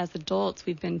that as adults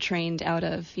we've been trained out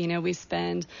of. We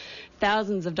spend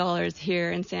thousands of dollars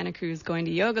here in Santa Cruz going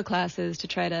to yoga classes to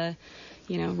try to,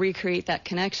 recreate that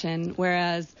connection.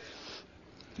 Whereas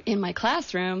in my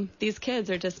classroom, these kids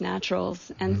are just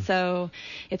naturals. And so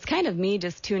it's kind of me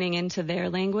just tuning into their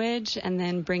language and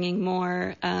then bringing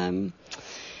more, of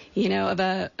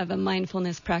a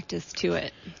mindfulness practice to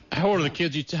it. How old are the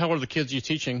kids you're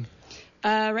teaching?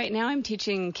 Right now I'm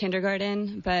teaching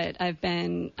kindergarten, but I've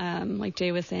been, like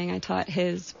Jay was saying, I taught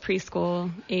his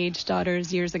preschool age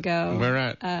daughters years ago. Where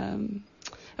at?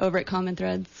 Over at Common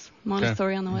Threads,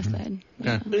 Montessori on the west side.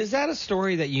 Yeah. But is that a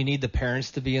story that you need the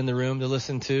parents to be in the room to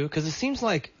listen to? Because it seems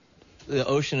like the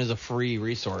ocean is a free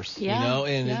resource,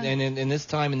 and in this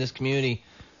time, in this community,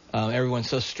 everyone's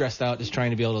so stressed out just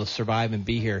trying to be able to survive and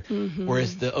be here.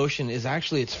 Whereas the ocean is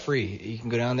it's free. You can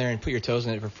go down there and put your toes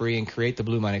in it for free and create the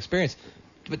Blue Mind experience.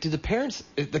 But do the parents,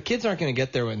 the kids aren't going to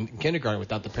get there in kindergarten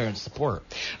without the parents' support.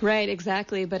 Right,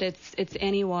 exactly. But it's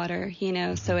any water,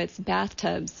 so it's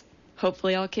bathtubs.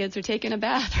 Hopefully all kids are taking a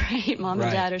bath, right? Mom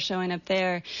and Dad are showing up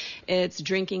there. It's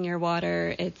drinking your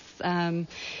water. It's,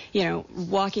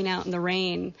 walking out in the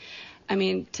rain. I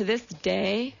mean, to this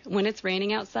day, when it's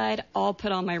raining outside, I'll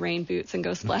put on my rain boots and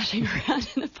go splashing around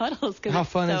in the puddles. How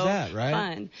fun is that, right?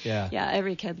 Fun. Yeah. Yeah,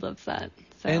 every kid loves that.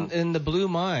 So. And the Blue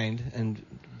Mind, and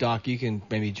Doc, you can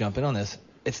maybe jump in on this,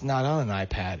 it's not on an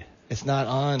iPad. It's not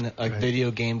on a video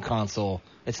game console.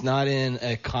 It's not in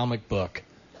a comic book.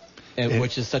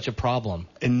 Which is such a problem.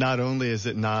 And not only is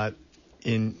it not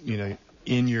in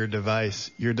your device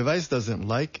doesn't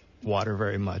like water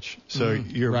very much. So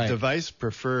your device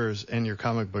prefers and your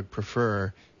comic book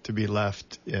prefer to be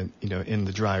left in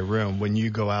the dry room. When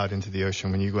you go out into the ocean,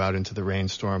 when you go out into the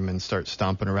rainstorm and start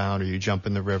stomping around, or you jump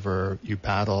in the river, you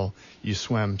paddle, you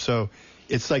swim. So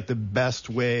it's like the best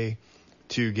way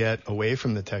to get away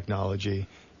from the technology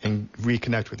and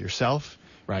reconnect with yourself.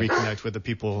 Right. Reconnect with the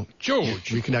people. George.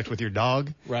 Reconnect with your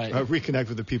dog. Right. Reconnect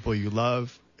with the people you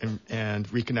love, and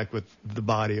reconnect with the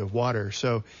body of water.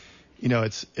 So,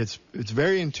 it's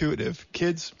very intuitive.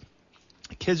 Kids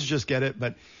just get it.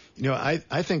 But,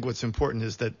 I think what's important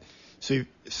is that, so if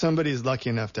somebody's lucky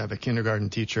enough to have a kindergarten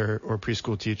teacher or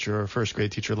preschool teacher or first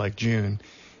grade teacher like June,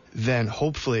 then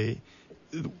hopefully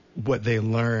what they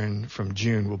learn from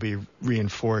June will be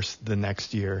reinforced the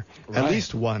next year, at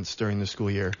least once during the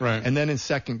school year. Right. And then in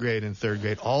second grade and third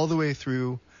grade, all the way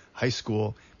through high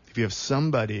school, if you have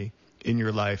somebody in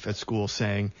your life at school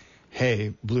saying,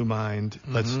 hey, Blue Mind,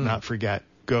 let's not forget,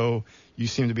 go, you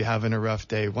seem to be having a rough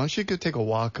day. Why don't you go take a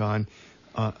walk on,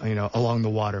 along the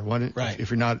water?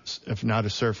 If you're not a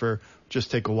surfer,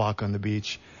 just take a walk on the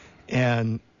beach.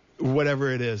 And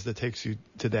whatever it is that takes you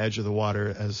to the edge of the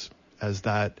water as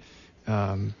that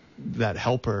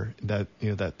helper,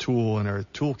 that tool in our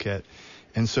toolkit.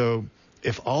 And so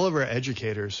if all of our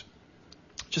educators,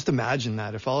 just imagine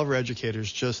that, if all of our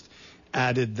educators just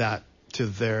added that to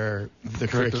the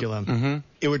curriculum,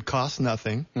 it would cost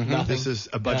nothing. This is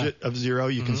a budget of zero.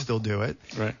 You can still do it.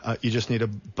 Right. You just need a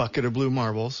bucket of blue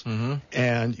marbles,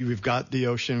 and we've got the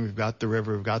ocean, we've got the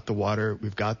river, we've got the water,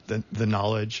 we've got the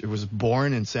knowledge. It was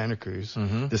born in Santa Cruz.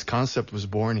 This concept was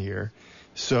born here.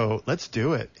 So let's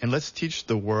do it, and let's teach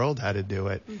the world how to do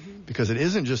it, because it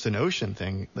isn't just an ocean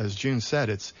thing. As June said,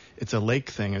 it's a lake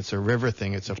thing, it's a river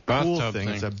thing, it's a pool thing,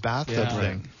 it's a bathtub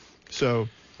thing. So,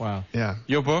 wow. Yeah.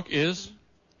 Your book is?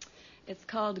 It's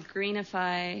called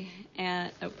Greenify,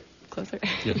 and closer.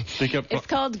 Yeah, speak up. It's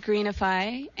called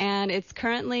Greenify, and it's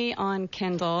currently on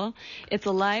Kindle. It's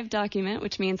a live document,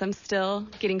 which means I'm still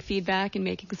getting feedback and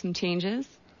making some changes.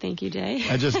 Thank you, Jay.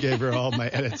 I just gave her all my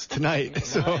edits tonight.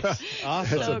 So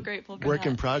awesome. So grateful for work that.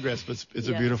 in progress, but it's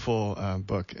a beautiful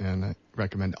book, and I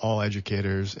recommend all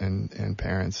educators and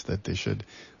parents that they should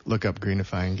look up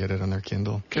Greenify and get it on their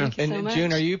Kindle. Thank you so much.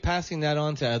 June, are you passing that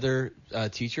on to other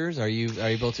teachers? Are you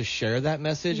able to share that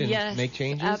message and make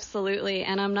changes? Absolutely.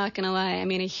 And I'm not going to lie. I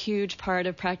mean, a huge part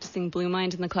of practicing Blue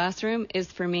Mind in the classroom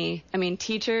is for me. I mean,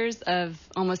 teachers of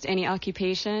almost any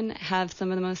occupation have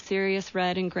some of the most serious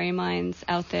red and gray minds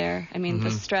out there. I mean, the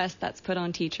stress that's put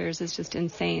on teachers is just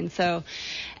insane. So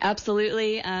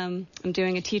absolutely. I'm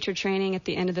doing a teacher training at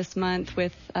the end of this month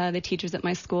with the teachers at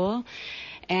my school.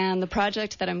 And the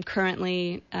project that I'm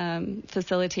currently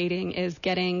facilitating is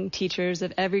getting teachers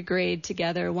of every grade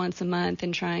together once a month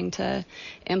and trying to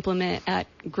implement at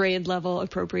grade level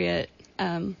appropriate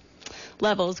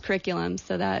levels curriculum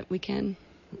so that we can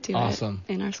do it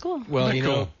in our school.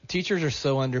 Well, teachers are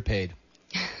so underpaid,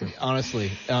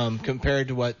 honestly, compared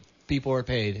to what people are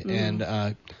paid.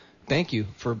 And thank you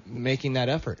for making that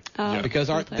effort. Because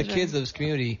the kids of this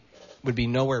community would be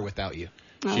nowhere without you.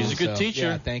 She's a good teacher.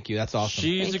 Yeah, thank you. That's awesome.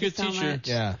 She's a good teacher. Much.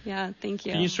 Yeah. Yeah, thank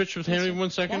you. Can you switch with Henry 1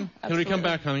 second? Yeah, Henry, come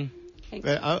back, honey. Thanks.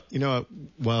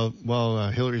 While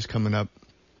Hillary's coming up,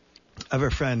 I have a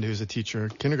friend who's a teacher,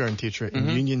 kindergarten teacher in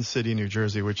Union City, New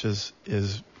Jersey, which is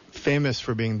famous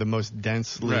for being the most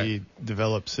densely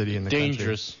developed city in the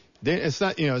Dangerous. country. It's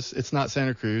not, it's not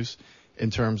Santa Cruz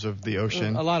in terms of the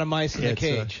ocean. A lot of mice in a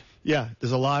cage.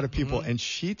 There's a lot of people, and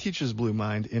she teaches Blue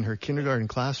Mind in her kindergarten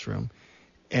classroom.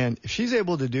 And if she's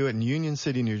able to do it in Union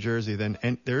City, New Jersey, then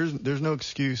there's no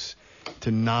excuse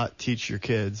to not teach your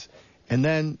kids. And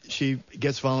then she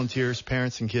gets volunteers,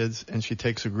 parents and kids, and she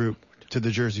takes a group to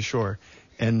the Jersey Shore.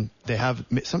 And they have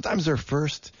sometimes their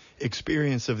first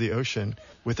experience of the ocean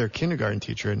with their kindergarten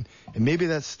teacher. And maybe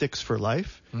that sticks for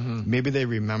life. Maybe they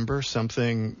remember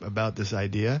something about this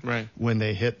idea when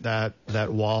they hit that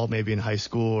wall, maybe in high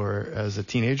school or as a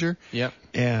teenager. Yep.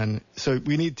 And so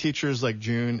we need teachers like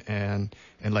June and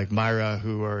like Myra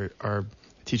who are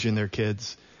teaching their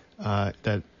kids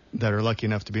that are lucky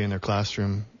enough to be in their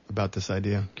classroom about this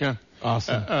idea. Okay.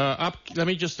 Awesome. Let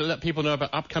me just let people know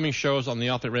about upcoming shows on the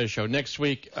Outfit Radio Show. Next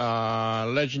week,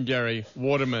 legendary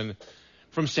waterman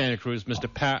from Santa Cruz,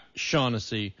 Mr. Pat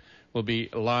Shaughnessy, will be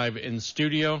live in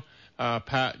studio.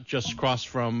 Pat just crossed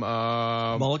from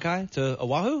Molokai to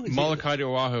Oahu? Molokai to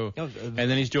Oahu. And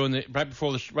then he's doing the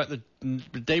couple of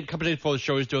days before the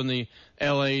show, he's doing the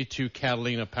L.A. to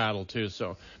Catalina paddle, too.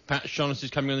 So Pat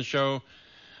Shaughnessy's coming on the show.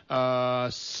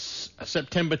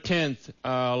 September 10th,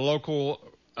 local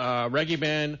reggae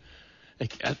band.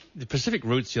 The Pacific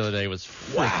Roots the other day was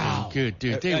freaking good,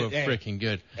 dude. They were freaking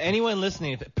good. Anyone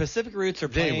listening, if Pacific Roots are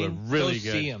playing, they were really go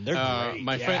good. See them. They're great.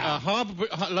 My friend,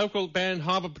 local band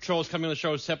Harbor Patrol is coming on the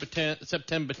show September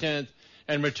 10th,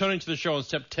 and returning to the show on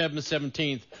September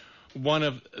 17th, one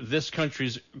of this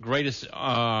country's greatest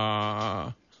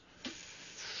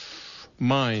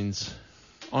minds,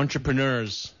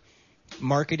 entrepreneurs.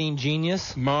 Marketing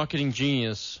genius.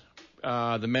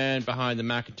 The man behind the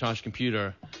Macintosh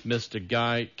computer, Mr.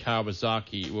 Guy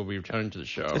Kawasaki, will be returning to the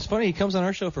show. It's funny, he comes on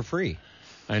our show for free.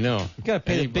 I know. You got to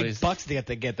pay the big bucks to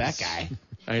get that guy.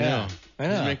 I know.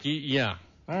 Yeah.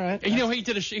 All right. You know, he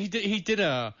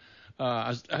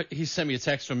sent me a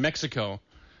text from Mexico.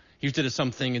 He did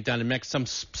something down in some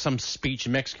speech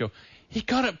in Mexico. He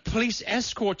got a police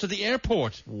escort to the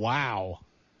airport. Wow.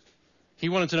 He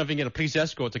wanted to know if he can get a police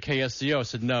escort to KSCO. I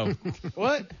said no.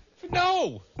 What?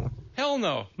 No. Hell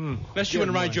no. Unless you want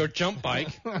to ride your jump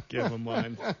bike. Give him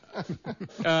one.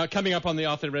 Coming up on the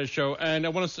Off the Radio Show. And I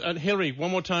want to, Hillary, one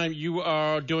more time, you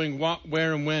are doing what,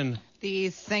 where, and when?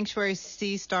 The Sanctuary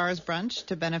Sea Stars Brunch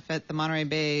to benefit the Monterey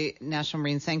Bay National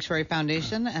Marine Sanctuary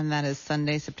Foundation, and that is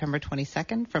Sunday, September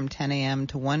 22nd from 10 a.m.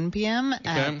 to 1 p.m.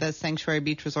 at the Sanctuary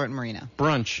Beach Resort and Marina.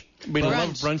 Brunch. We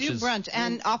love brunches. Do brunch.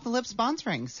 And Off the Lip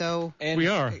sponsoring. So we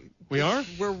are.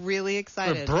 We're really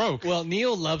excited. We're broke. Well,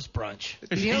 Neil loves brunch.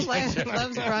 Neil loves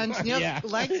brunch. Neil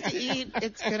likes to eat.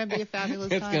 It's going to be a fabulous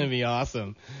time. It's going to be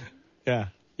awesome. Yeah.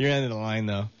 You're end of the line,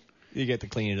 though. You get to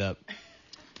clean it up.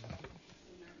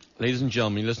 Ladies and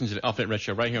gentlemen, you listen to the Off the Radio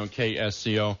Show right here on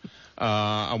KSCO.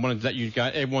 I wanted to let you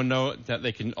guys, everyone know that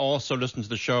they can also listen to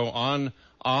the show on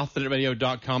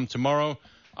offtheradio.com tomorrow.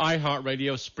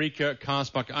 iHeartRadio, Spreaker,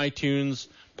 Castbox, iTunes,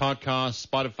 Podcast,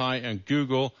 Spotify, and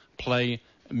Google Play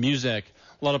Music.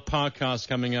 A lot of podcasts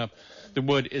coming up. The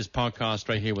Wood is podcast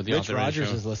right here with the Off the Radio Show. Rich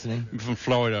Rogers is listening. From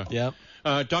Florida. Yep.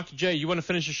 Dr. J, you want to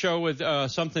finish the show with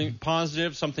something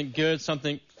positive, something good,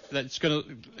 something that's going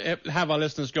to have our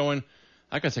listeners going,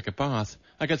 I got to take a bath.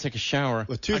 I got to take a shower.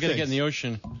 Well, I got to get in the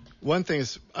ocean. One thing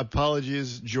is,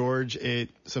 apologies, George ate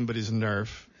somebody's Nerf.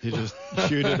 He just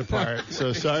chewed it apart.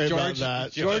 So sorry about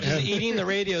that. George is eating the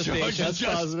radio station. That's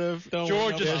positive.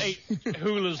 George just ate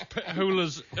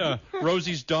Hula's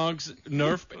Rosie's dog's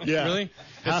Nerf. Yeah. Really?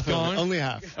 Half it's gone? Only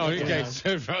half. Oh, okay. Yeah.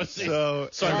 So, Rosie.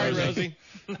 Sorry, Rosie.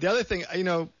 The other thing,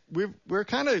 we're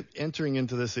kind of entering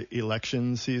into this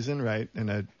election season, right?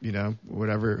 And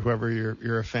whoever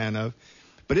you're a fan of,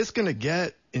 but it's going to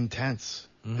get intense.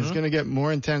 Mm-hmm. It's going to get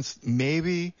more intense,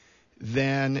 maybe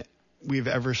than we've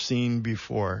ever seen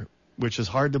before, which is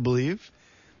hard to believe,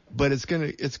 but it's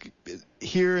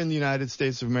here in the United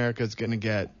States of America, it's going to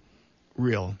get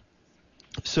real.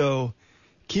 So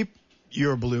keep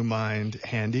your blue mind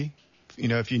handy.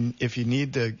 If you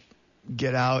need to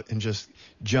get out and just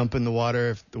jump in the water,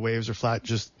 if the waves are flat,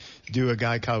 just do a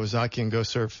Guy Kawasaki and go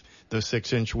surf those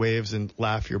 6-inch waves and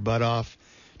laugh your butt off.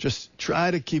 Just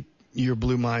try to keep your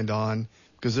blue mind on,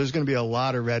 because there's going to be a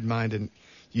lot of red mind, and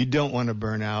you don't want to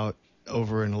burn out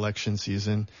over an election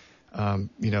season.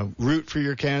 Root for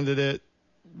your candidate,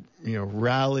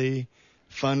 rally,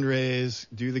 fundraise,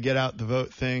 do the get out the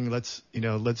vote thing. Let's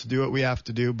do what we have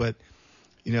to do, but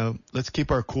let's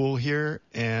keep our cool here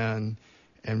and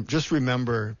just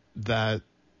remember that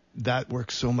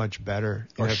works so much better.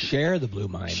 Or share the blue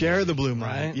mind. Share the blue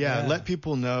mind. Right? Yeah. Let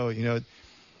people know,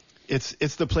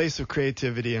 it's the place of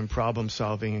creativity and problem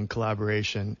solving and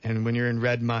collaboration. And when you're in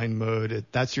red mind mode,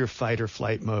 that's your fight or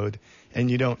flight mode, and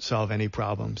you don't solve any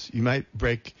problems. You might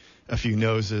break a few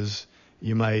noses,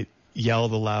 you might yell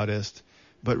the loudest,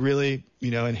 but really,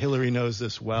 and Hillary knows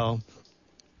this well,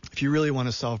 if you really want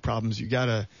to solve problems, you got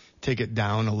to take it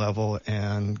down a level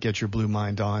and get your blue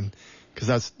mind on,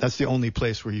 because that's the only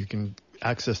place where you can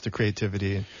access to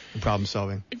creativity and problem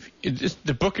solving.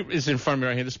 The book is in front of me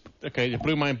right here. The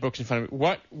Blue Mind book's in front of me.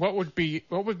 What would be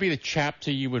the chapter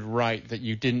you would write that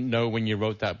you didn't know when you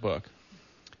wrote that book?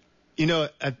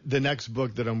 The next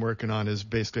book that I'm working on is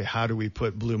basically how do we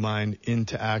put blue mind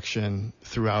into action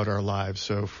throughout our lives.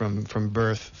 So from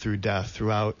birth through death,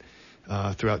 throughout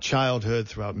childhood,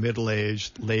 throughout middle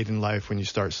age, late in life when you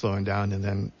start slowing down,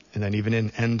 and then even in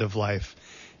end of life.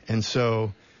 And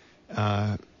so,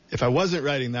 if I wasn't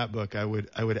writing that book, I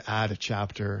would add a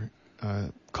chapter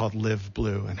called Live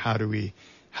Blue, and how do we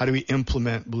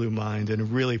implement blue mind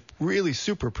in really, really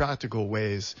super practical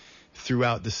ways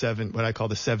throughout what I call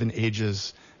the 7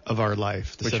 ages of our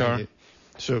life.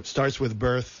 So it starts with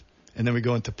birth, and then we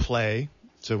go into play.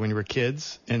 So when you were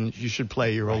kids, and you should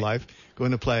play your whole life, go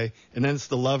into play, and then it's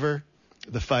the lover,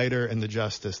 the fighter, and the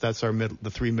justice. That's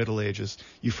the 3 middle ages.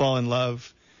 You fall in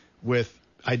love with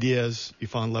ideas, you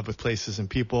fall in love with places and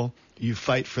people, you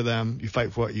fight for them, you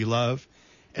fight for what you love,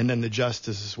 and then the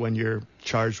justice is when you're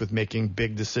charged with making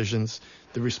big decisions,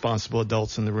 the responsible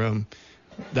adults in the room.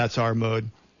 That's our mode.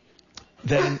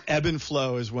 Then ebb and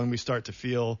flow is when we start to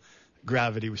feel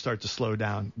gravity, we start to slow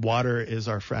down. Water is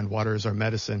our friend, water is our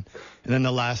medicine. And then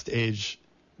the last age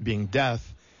being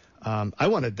death. I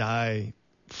want to die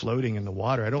floating in the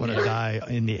water. I don't want to die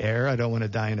in the air. I don't want to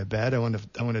die in a bed. I want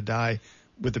to die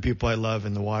with the people I love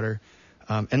in the water.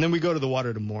 And then we go to the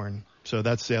water to mourn. So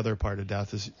that's the other part of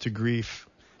death, is to grief.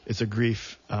 It's a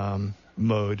grief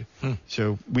mode.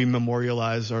 So we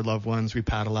memorialize our loved ones. We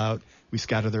paddle out. We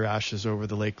scatter their ashes over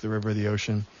the lake, the river, the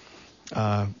ocean.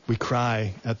 We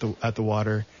cry at the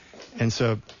water. And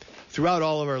so throughout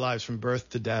all of our lives, from birth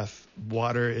to death,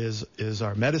 water is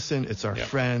our medicine. It's our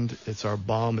friend. It's our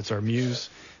balm. It's our muse.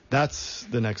 That's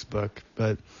the next book.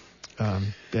 But,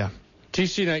 yeah.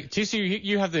 TC,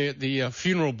 you have the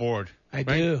funeral board. I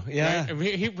do, yeah.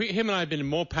 Right? Him and I have been in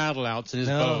more paddle outs in his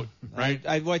boat, right?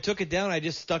 I took it down. I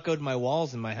just stuck it to my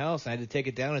walls in my house. I had to take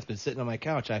it down. It's been sitting on my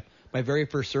couch. My very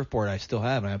first surfboard I still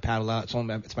have, and I paddle out.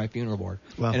 It's my funeral board.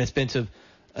 Wow. And it's been to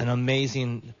an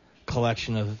amazing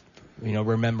collection of,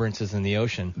 remembrances in the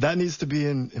ocean. That needs to be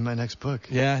in my next book.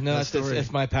 Yeah, no,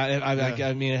 it's my paddle.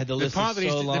 I mean, I had to listen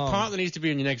so long. The part that needs to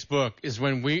be in your next book is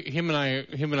when him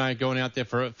and I going out there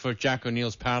for Jack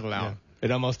O'Neill's paddle out. Yeah. It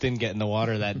almost didn't get in the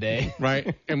water that day.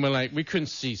 Right? And we're like, we couldn't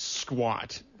see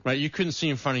squat. Right? You couldn't see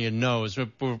in front of your nose.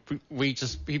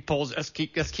 He pulls, let's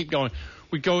keep going.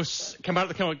 We go, come out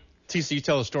of the TC, you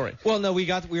tell the story. Well, no,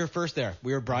 we were first there.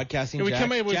 We were broadcasting. We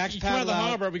come out of the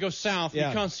harbor, we go south, we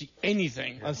can't see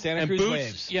anything. On Santa Cruz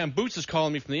waves. Yeah, and Boots is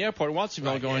calling me from the airport,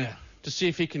 Watsonville, going to see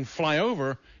if he can fly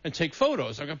over and take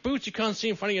photos. I go, Boots, you can't see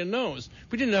in front of your nose.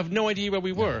 We didn't have no idea where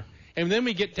we were. And then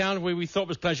we get down to where we thought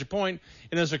was Pleasure Point,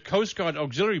 and there's a Coast Guard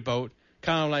auxiliary boat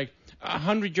kind of like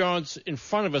 100 yards in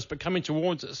front of us, but coming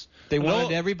towards us. They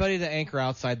wanted everybody to anchor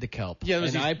outside the kelp. Yeah,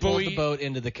 and I pulled the boat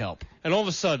into the kelp. And all of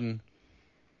a sudden...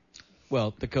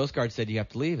 Well, the Coast Guard said you have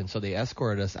to leave, and so they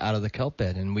escorted us out of the kelp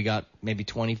bed, and we got maybe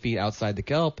 20 feet outside the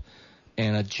kelp,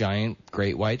 and a giant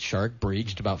great white shark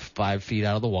breached about 5 feet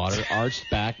out of the water, arched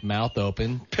back, mouth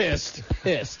open. Pissed.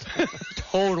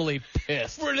 Totally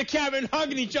pissed. We're in the cabin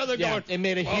hugging each other going, it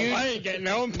made a huge... I ain't getting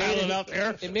no paddling out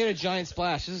there. It made a giant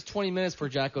splash. This is 20 minutes for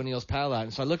Jack O'Neill's paddle out,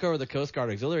 and so I look over the Coast Guard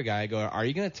auxiliary guy, I go, are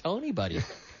you going to tell anybody?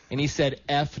 And he said,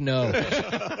 F no.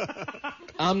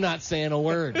 I'm not saying a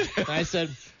word. And I said,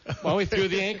 well, we threw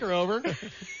the anchor over.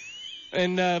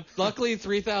 And luckily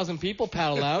 3,000 people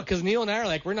paddled out, because Neil and I are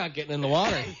like, we're not getting in the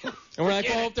water. And we're like,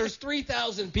 well, if there's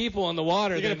 3,000 people in the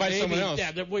water, you're going to buy someone else.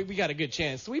 Yeah, we got a good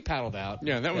chance. So we paddled out.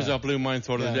 Yeah, that was our blue mind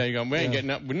thought of the day. Going, we ain't getting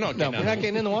up. We're not getting up. We're not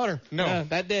getting in the water. No.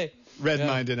 That day. Red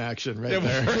mind in action right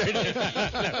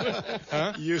there.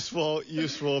 Huh?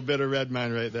 Useful bit of red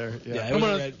mind right there. Yeah, it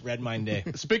was a red mind day.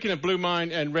 Speaking of blue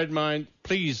mind and red mind,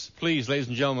 please, ladies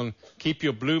and gentlemen, keep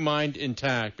your blue mind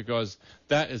intact, because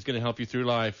that is going to help you through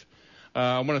life.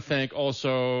 I want to thank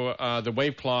also the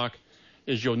Wave Clock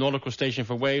is your nautical station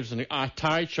for waves and the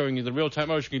tide, showing you the real-time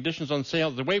ocean conditions on sale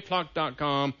at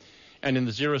thewaveclock.com and in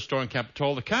the Zero store in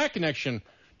Capitol. The Kayak Connection,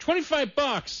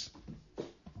 $25.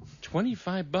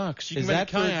 $25. Is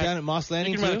that down at Moss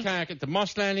Landing, too? You can rent a kayak at the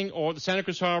Moss Landing or the Santa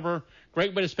Cruz Harbor.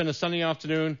 Great way to spend a sunny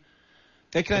afternoon.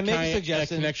 Hey, can I make a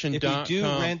suggestion? If you do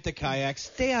rent the kayak,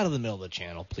 stay out of the middle of the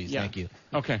channel, please. Yeah. Thank you.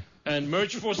 Okay. And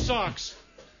Merge for Socks.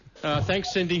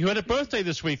 Thanks, Cindy, who had a birthday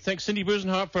this week. Thanks, Cindy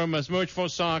Busenhart from Merge for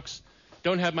Socks.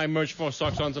 Don't have my Merge for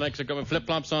Socks on tonight because I've got my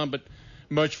flip-flops on, but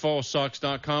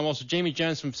mergeforsocks.com. Also, Jamie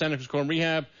Jans from Santa Cruz Core and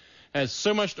Rehab has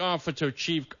so much to offer to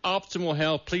achieve optimal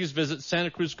health. Please visit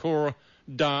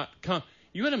santacruzcore.com.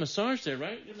 You had a massage there,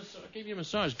 right? I gave you a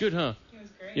massage. Good, huh? It was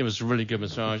great. It was a really good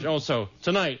massage. Also,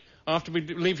 tonight, after we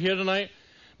leave here tonight,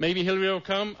 maybe Hillary will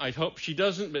come. I hope she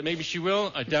doesn't, but maybe she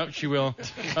will. I doubt she will.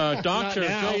 Dr.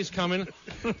 Jay's coming.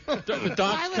 The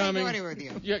doc's coming. Why would I go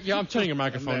with you? Yeah, I'm turning your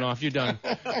microphone off. You're done.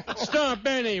 Star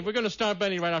Benny. We're going to start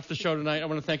Benny right after the show tonight. I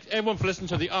want to thank everyone for listening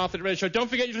to the Off It Radio Show. Don't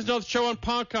forget you can listen to the show on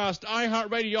podcast,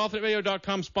 iHeartRadio,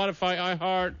 offiteradio.com, Spotify,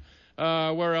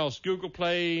 iHeart, where else? Google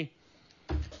Play,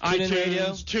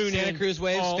 iTunes, TuneIn. Santa Cruz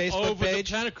Waves Facebook page.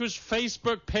 The Santa Cruz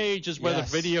Facebook page is where the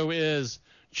video is.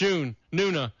 June,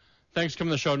 Nuna. Thanks for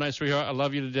coming to the show tonight, sweetheart. I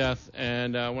love you to death.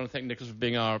 And I want to thank Nichols for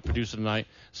being our producer tonight.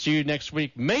 See you next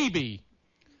week. Maybe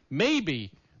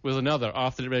with another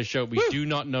Off the Radio Show. We do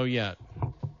not know yet.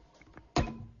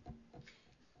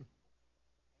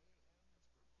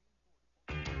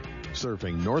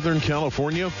 Surfing Northern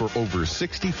California for over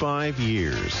 65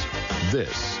 years.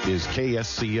 This is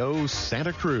KSCO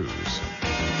Santa Cruz.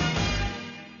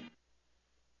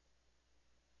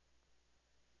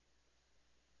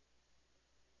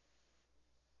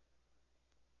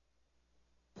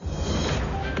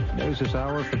 News this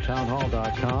hour from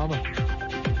townhall.com.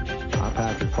 I'm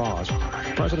Patrick Foss.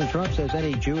 President Trump says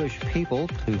any Jewish people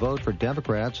who vote for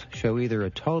Democrats show either a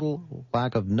total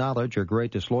lack of knowledge or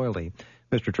great disloyalty.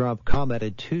 Mr. Trump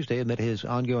commented Tuesday amid his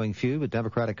ongoing feud with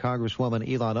Democratic Congresswoman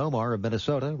Ilhan Omar of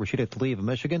Minnesota, Rashida Tlaib of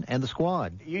Michigan, and the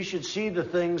squad. You should see the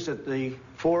things that the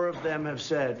four of them have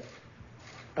said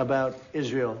about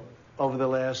Israel over the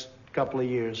last couple of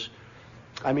years.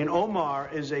 I mean, Omar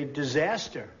is a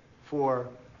disaster for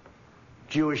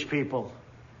Jewish people.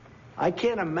 I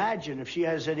can't imagine if she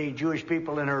has any Jewish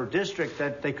people in her district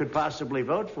that they could possibly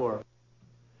vote for.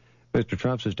 Mr.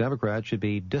 Trump says Democrats should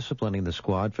be disciplining the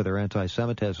squad for their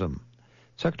anti-Semitism.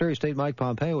 Secretary of State Mike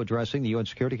Pompeo, addressing the UN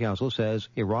Security Council, says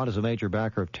Iran is a major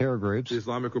backer of terror groups. The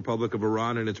Islamic Republic of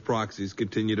Iran and its proxies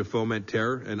continue to foment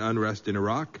terror and unrest in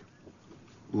Iraq,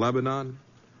 Lebanon,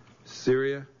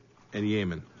 Syria, and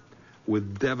Yemen,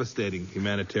 with devastating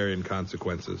humanitarian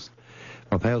consequences.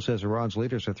 Pompeo says Iran's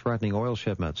leaders are threatening oil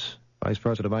shipments. Vice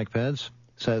President Mike Pence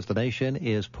says the nation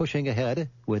is pushing ahead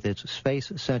with its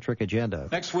space-centric agenda.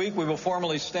 Next week, we will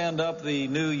formally stand up the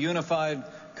new Unified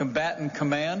Combatant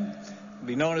Command, to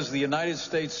be known as the United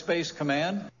States Space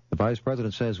Command. The Vice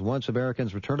President says once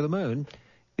Americans return to the moon,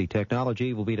 the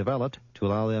technology will be developed to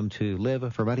allow them to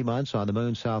live for many months on the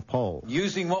moon's south pole.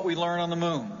 Using what we learn on the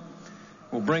moon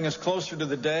will bring us closer to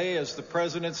the day, as the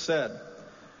President said,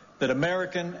 that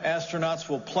American astronauts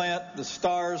will plant the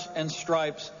stars and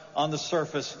stripes on the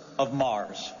surface of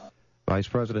Mars. Vice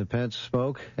President Pence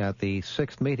spoke at the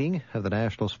 6th meeting of the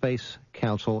National Space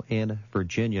Council in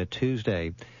Virginia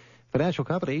Tuesday. Financial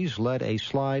companies led a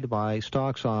slide by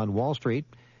stocks on Wall Street.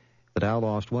 The Dow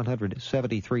lost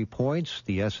 173 points.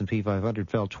 The S&P 500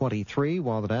 fell 23,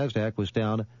 while the Nasdaq was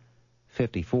down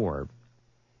 54.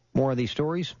 More on these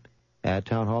stories at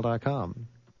townhall.com.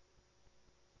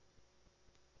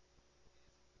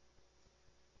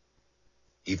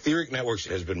 Etheric Networks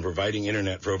has been providing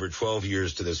internet for over 12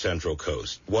 years to the Central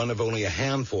Coast. One of only a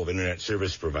handful of internet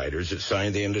service providers that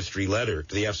signed the industry letter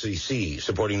to the FCC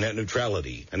supporting net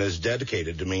neutrality and is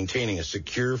dedicated to maintaining a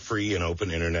secure, free, and open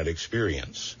internet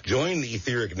experience. Join the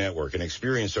Etheric Network and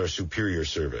experience our superior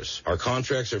service. Our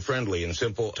contracts are friendly and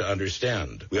simple to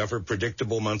understand. We offer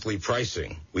predictable monthly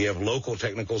pricing. We have local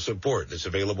technical support that's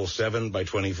available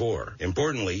 7/24.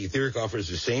 Importantly, Etheric offers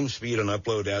the same speed on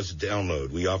upload as download.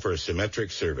 We offer a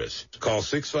symmetric service. Call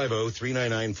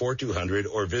 650-399-4200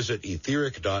 or visit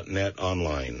etheric.net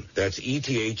online. That's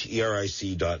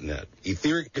ETHERIC.net.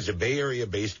 Etheric is a Bay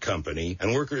Area-based company,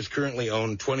 and workers currently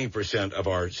own 20% of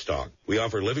our stock. We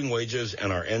offer living wages,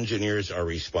 and our engineers are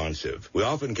responsive. We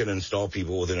often can install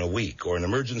people within a week or in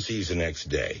emergencies the next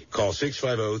day. Call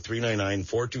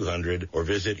 650-399-4200 or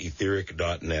visit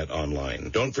etheric.net online.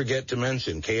 Don't forget to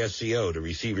mention KSCO to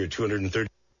receive your $230.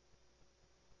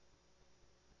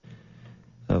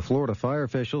 A Florida fire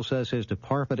official says his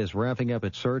department is ramping up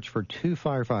its search for 2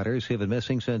 firefighters who have been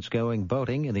missing since going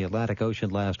boating in the Atlantic Ocean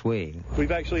last week.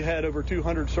 We've actually had over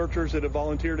 200 searchers that have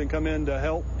volunteered and come in to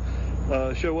help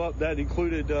show up. That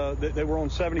included, they were on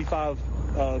 75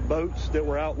 boats that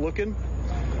were out looking.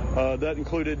 That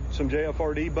included some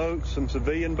JFRD boats, some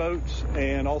civilian boats,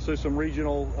 and also some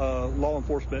regional law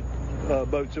enforcement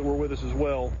boats that were with us as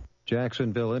well.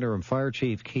 Jacksonville Interim Fire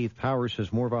Chief Keith Powers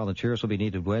says more volunteers will be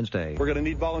needed Wednesday. We're going to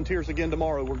need volunteers again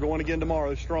tomorrow. We're going again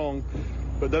tomorrow strong.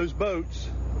 But those boats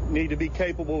need to be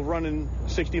capable of running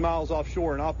 60 miles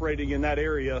offshore and operating in that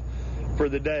area for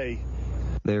the day.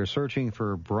 They're searching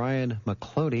for Brian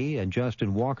McCloney and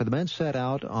Justin Walker. The men set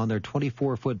out on their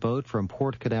 24-foot boat from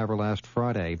Port Canaveral last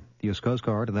Friday. The U.S. Coast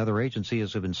Guard and other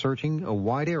agencies have been searching a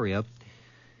wide area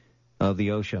of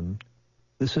the ocean.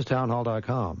 This is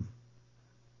townhall.com.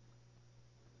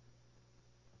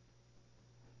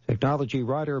 Technology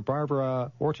writer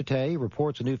Barbara Ortete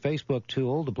reports a new Facebook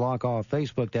tool to block off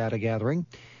Facebook data gathering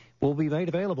will be made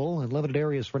available in limited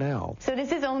areas for now. So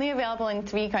this is only available in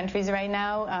 3 countries right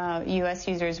now. U.S.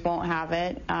 users won't have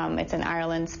it. It's in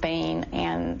Ireland, Spain,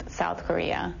 and South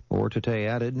Korea. Ortete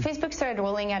added, Facebook started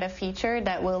rolling out a feature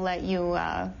that will let you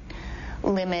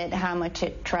limit how much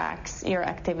it tracks your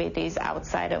activities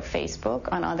outside of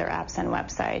Facebook on other apps and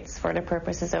websites for the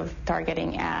purposes of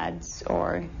targeting ads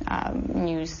or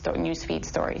newsfeed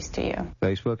stories to you.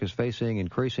 Facebook is facing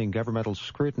increasing governmental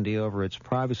scrutiny over its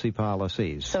privacy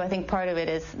policies. So I think part of it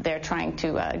is they're trying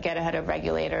to get ahead of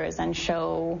regulators and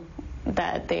show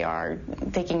that they are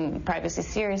taking privacy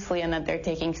seriously and that they're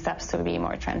taking steps to be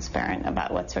more transparent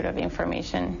about what sort of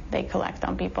information they collect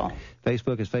on people.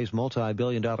 Facebook has faced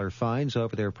multi-billion-dollar fines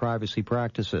over their privacy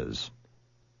practices.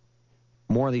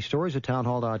 More on these stories at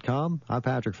townhall.com. I'm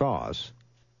Patrick Foss.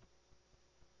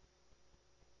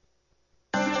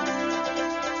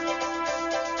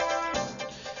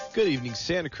 Good evening,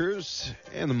 Santa Cruz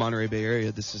and the Monterey Bay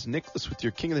area. This is Nichols with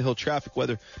your King of the Hill traffic,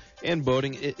 weather, and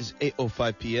boating. It is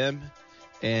 8:05 p.m.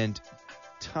 and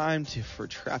time for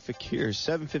traffic here.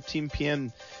 7:15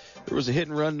 p.m. There was a hit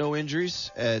and run, no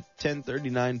injuries at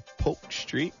 1039 Polk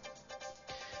Street.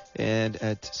 And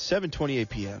at 7:28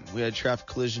 p.m., we had a traffic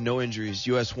collision, no injuries.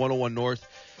 US 101 North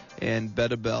and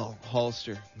Betta Bell,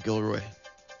 Hollister, Gilroy.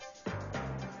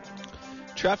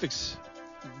 Traffic's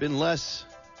been less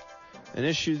an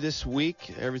issue this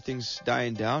week. Everything's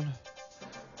dying down.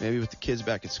 Maybe with the kids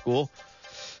back at school.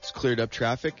 It's cleared up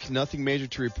traffic. Nothing major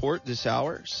to report this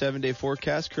hour. 7-day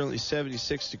forecast, currently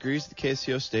 76 degrees at the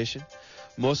KCO station.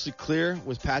 Mostly clear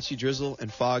with patchy drizzle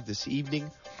and fog this evening.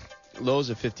 Lows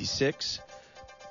of 56.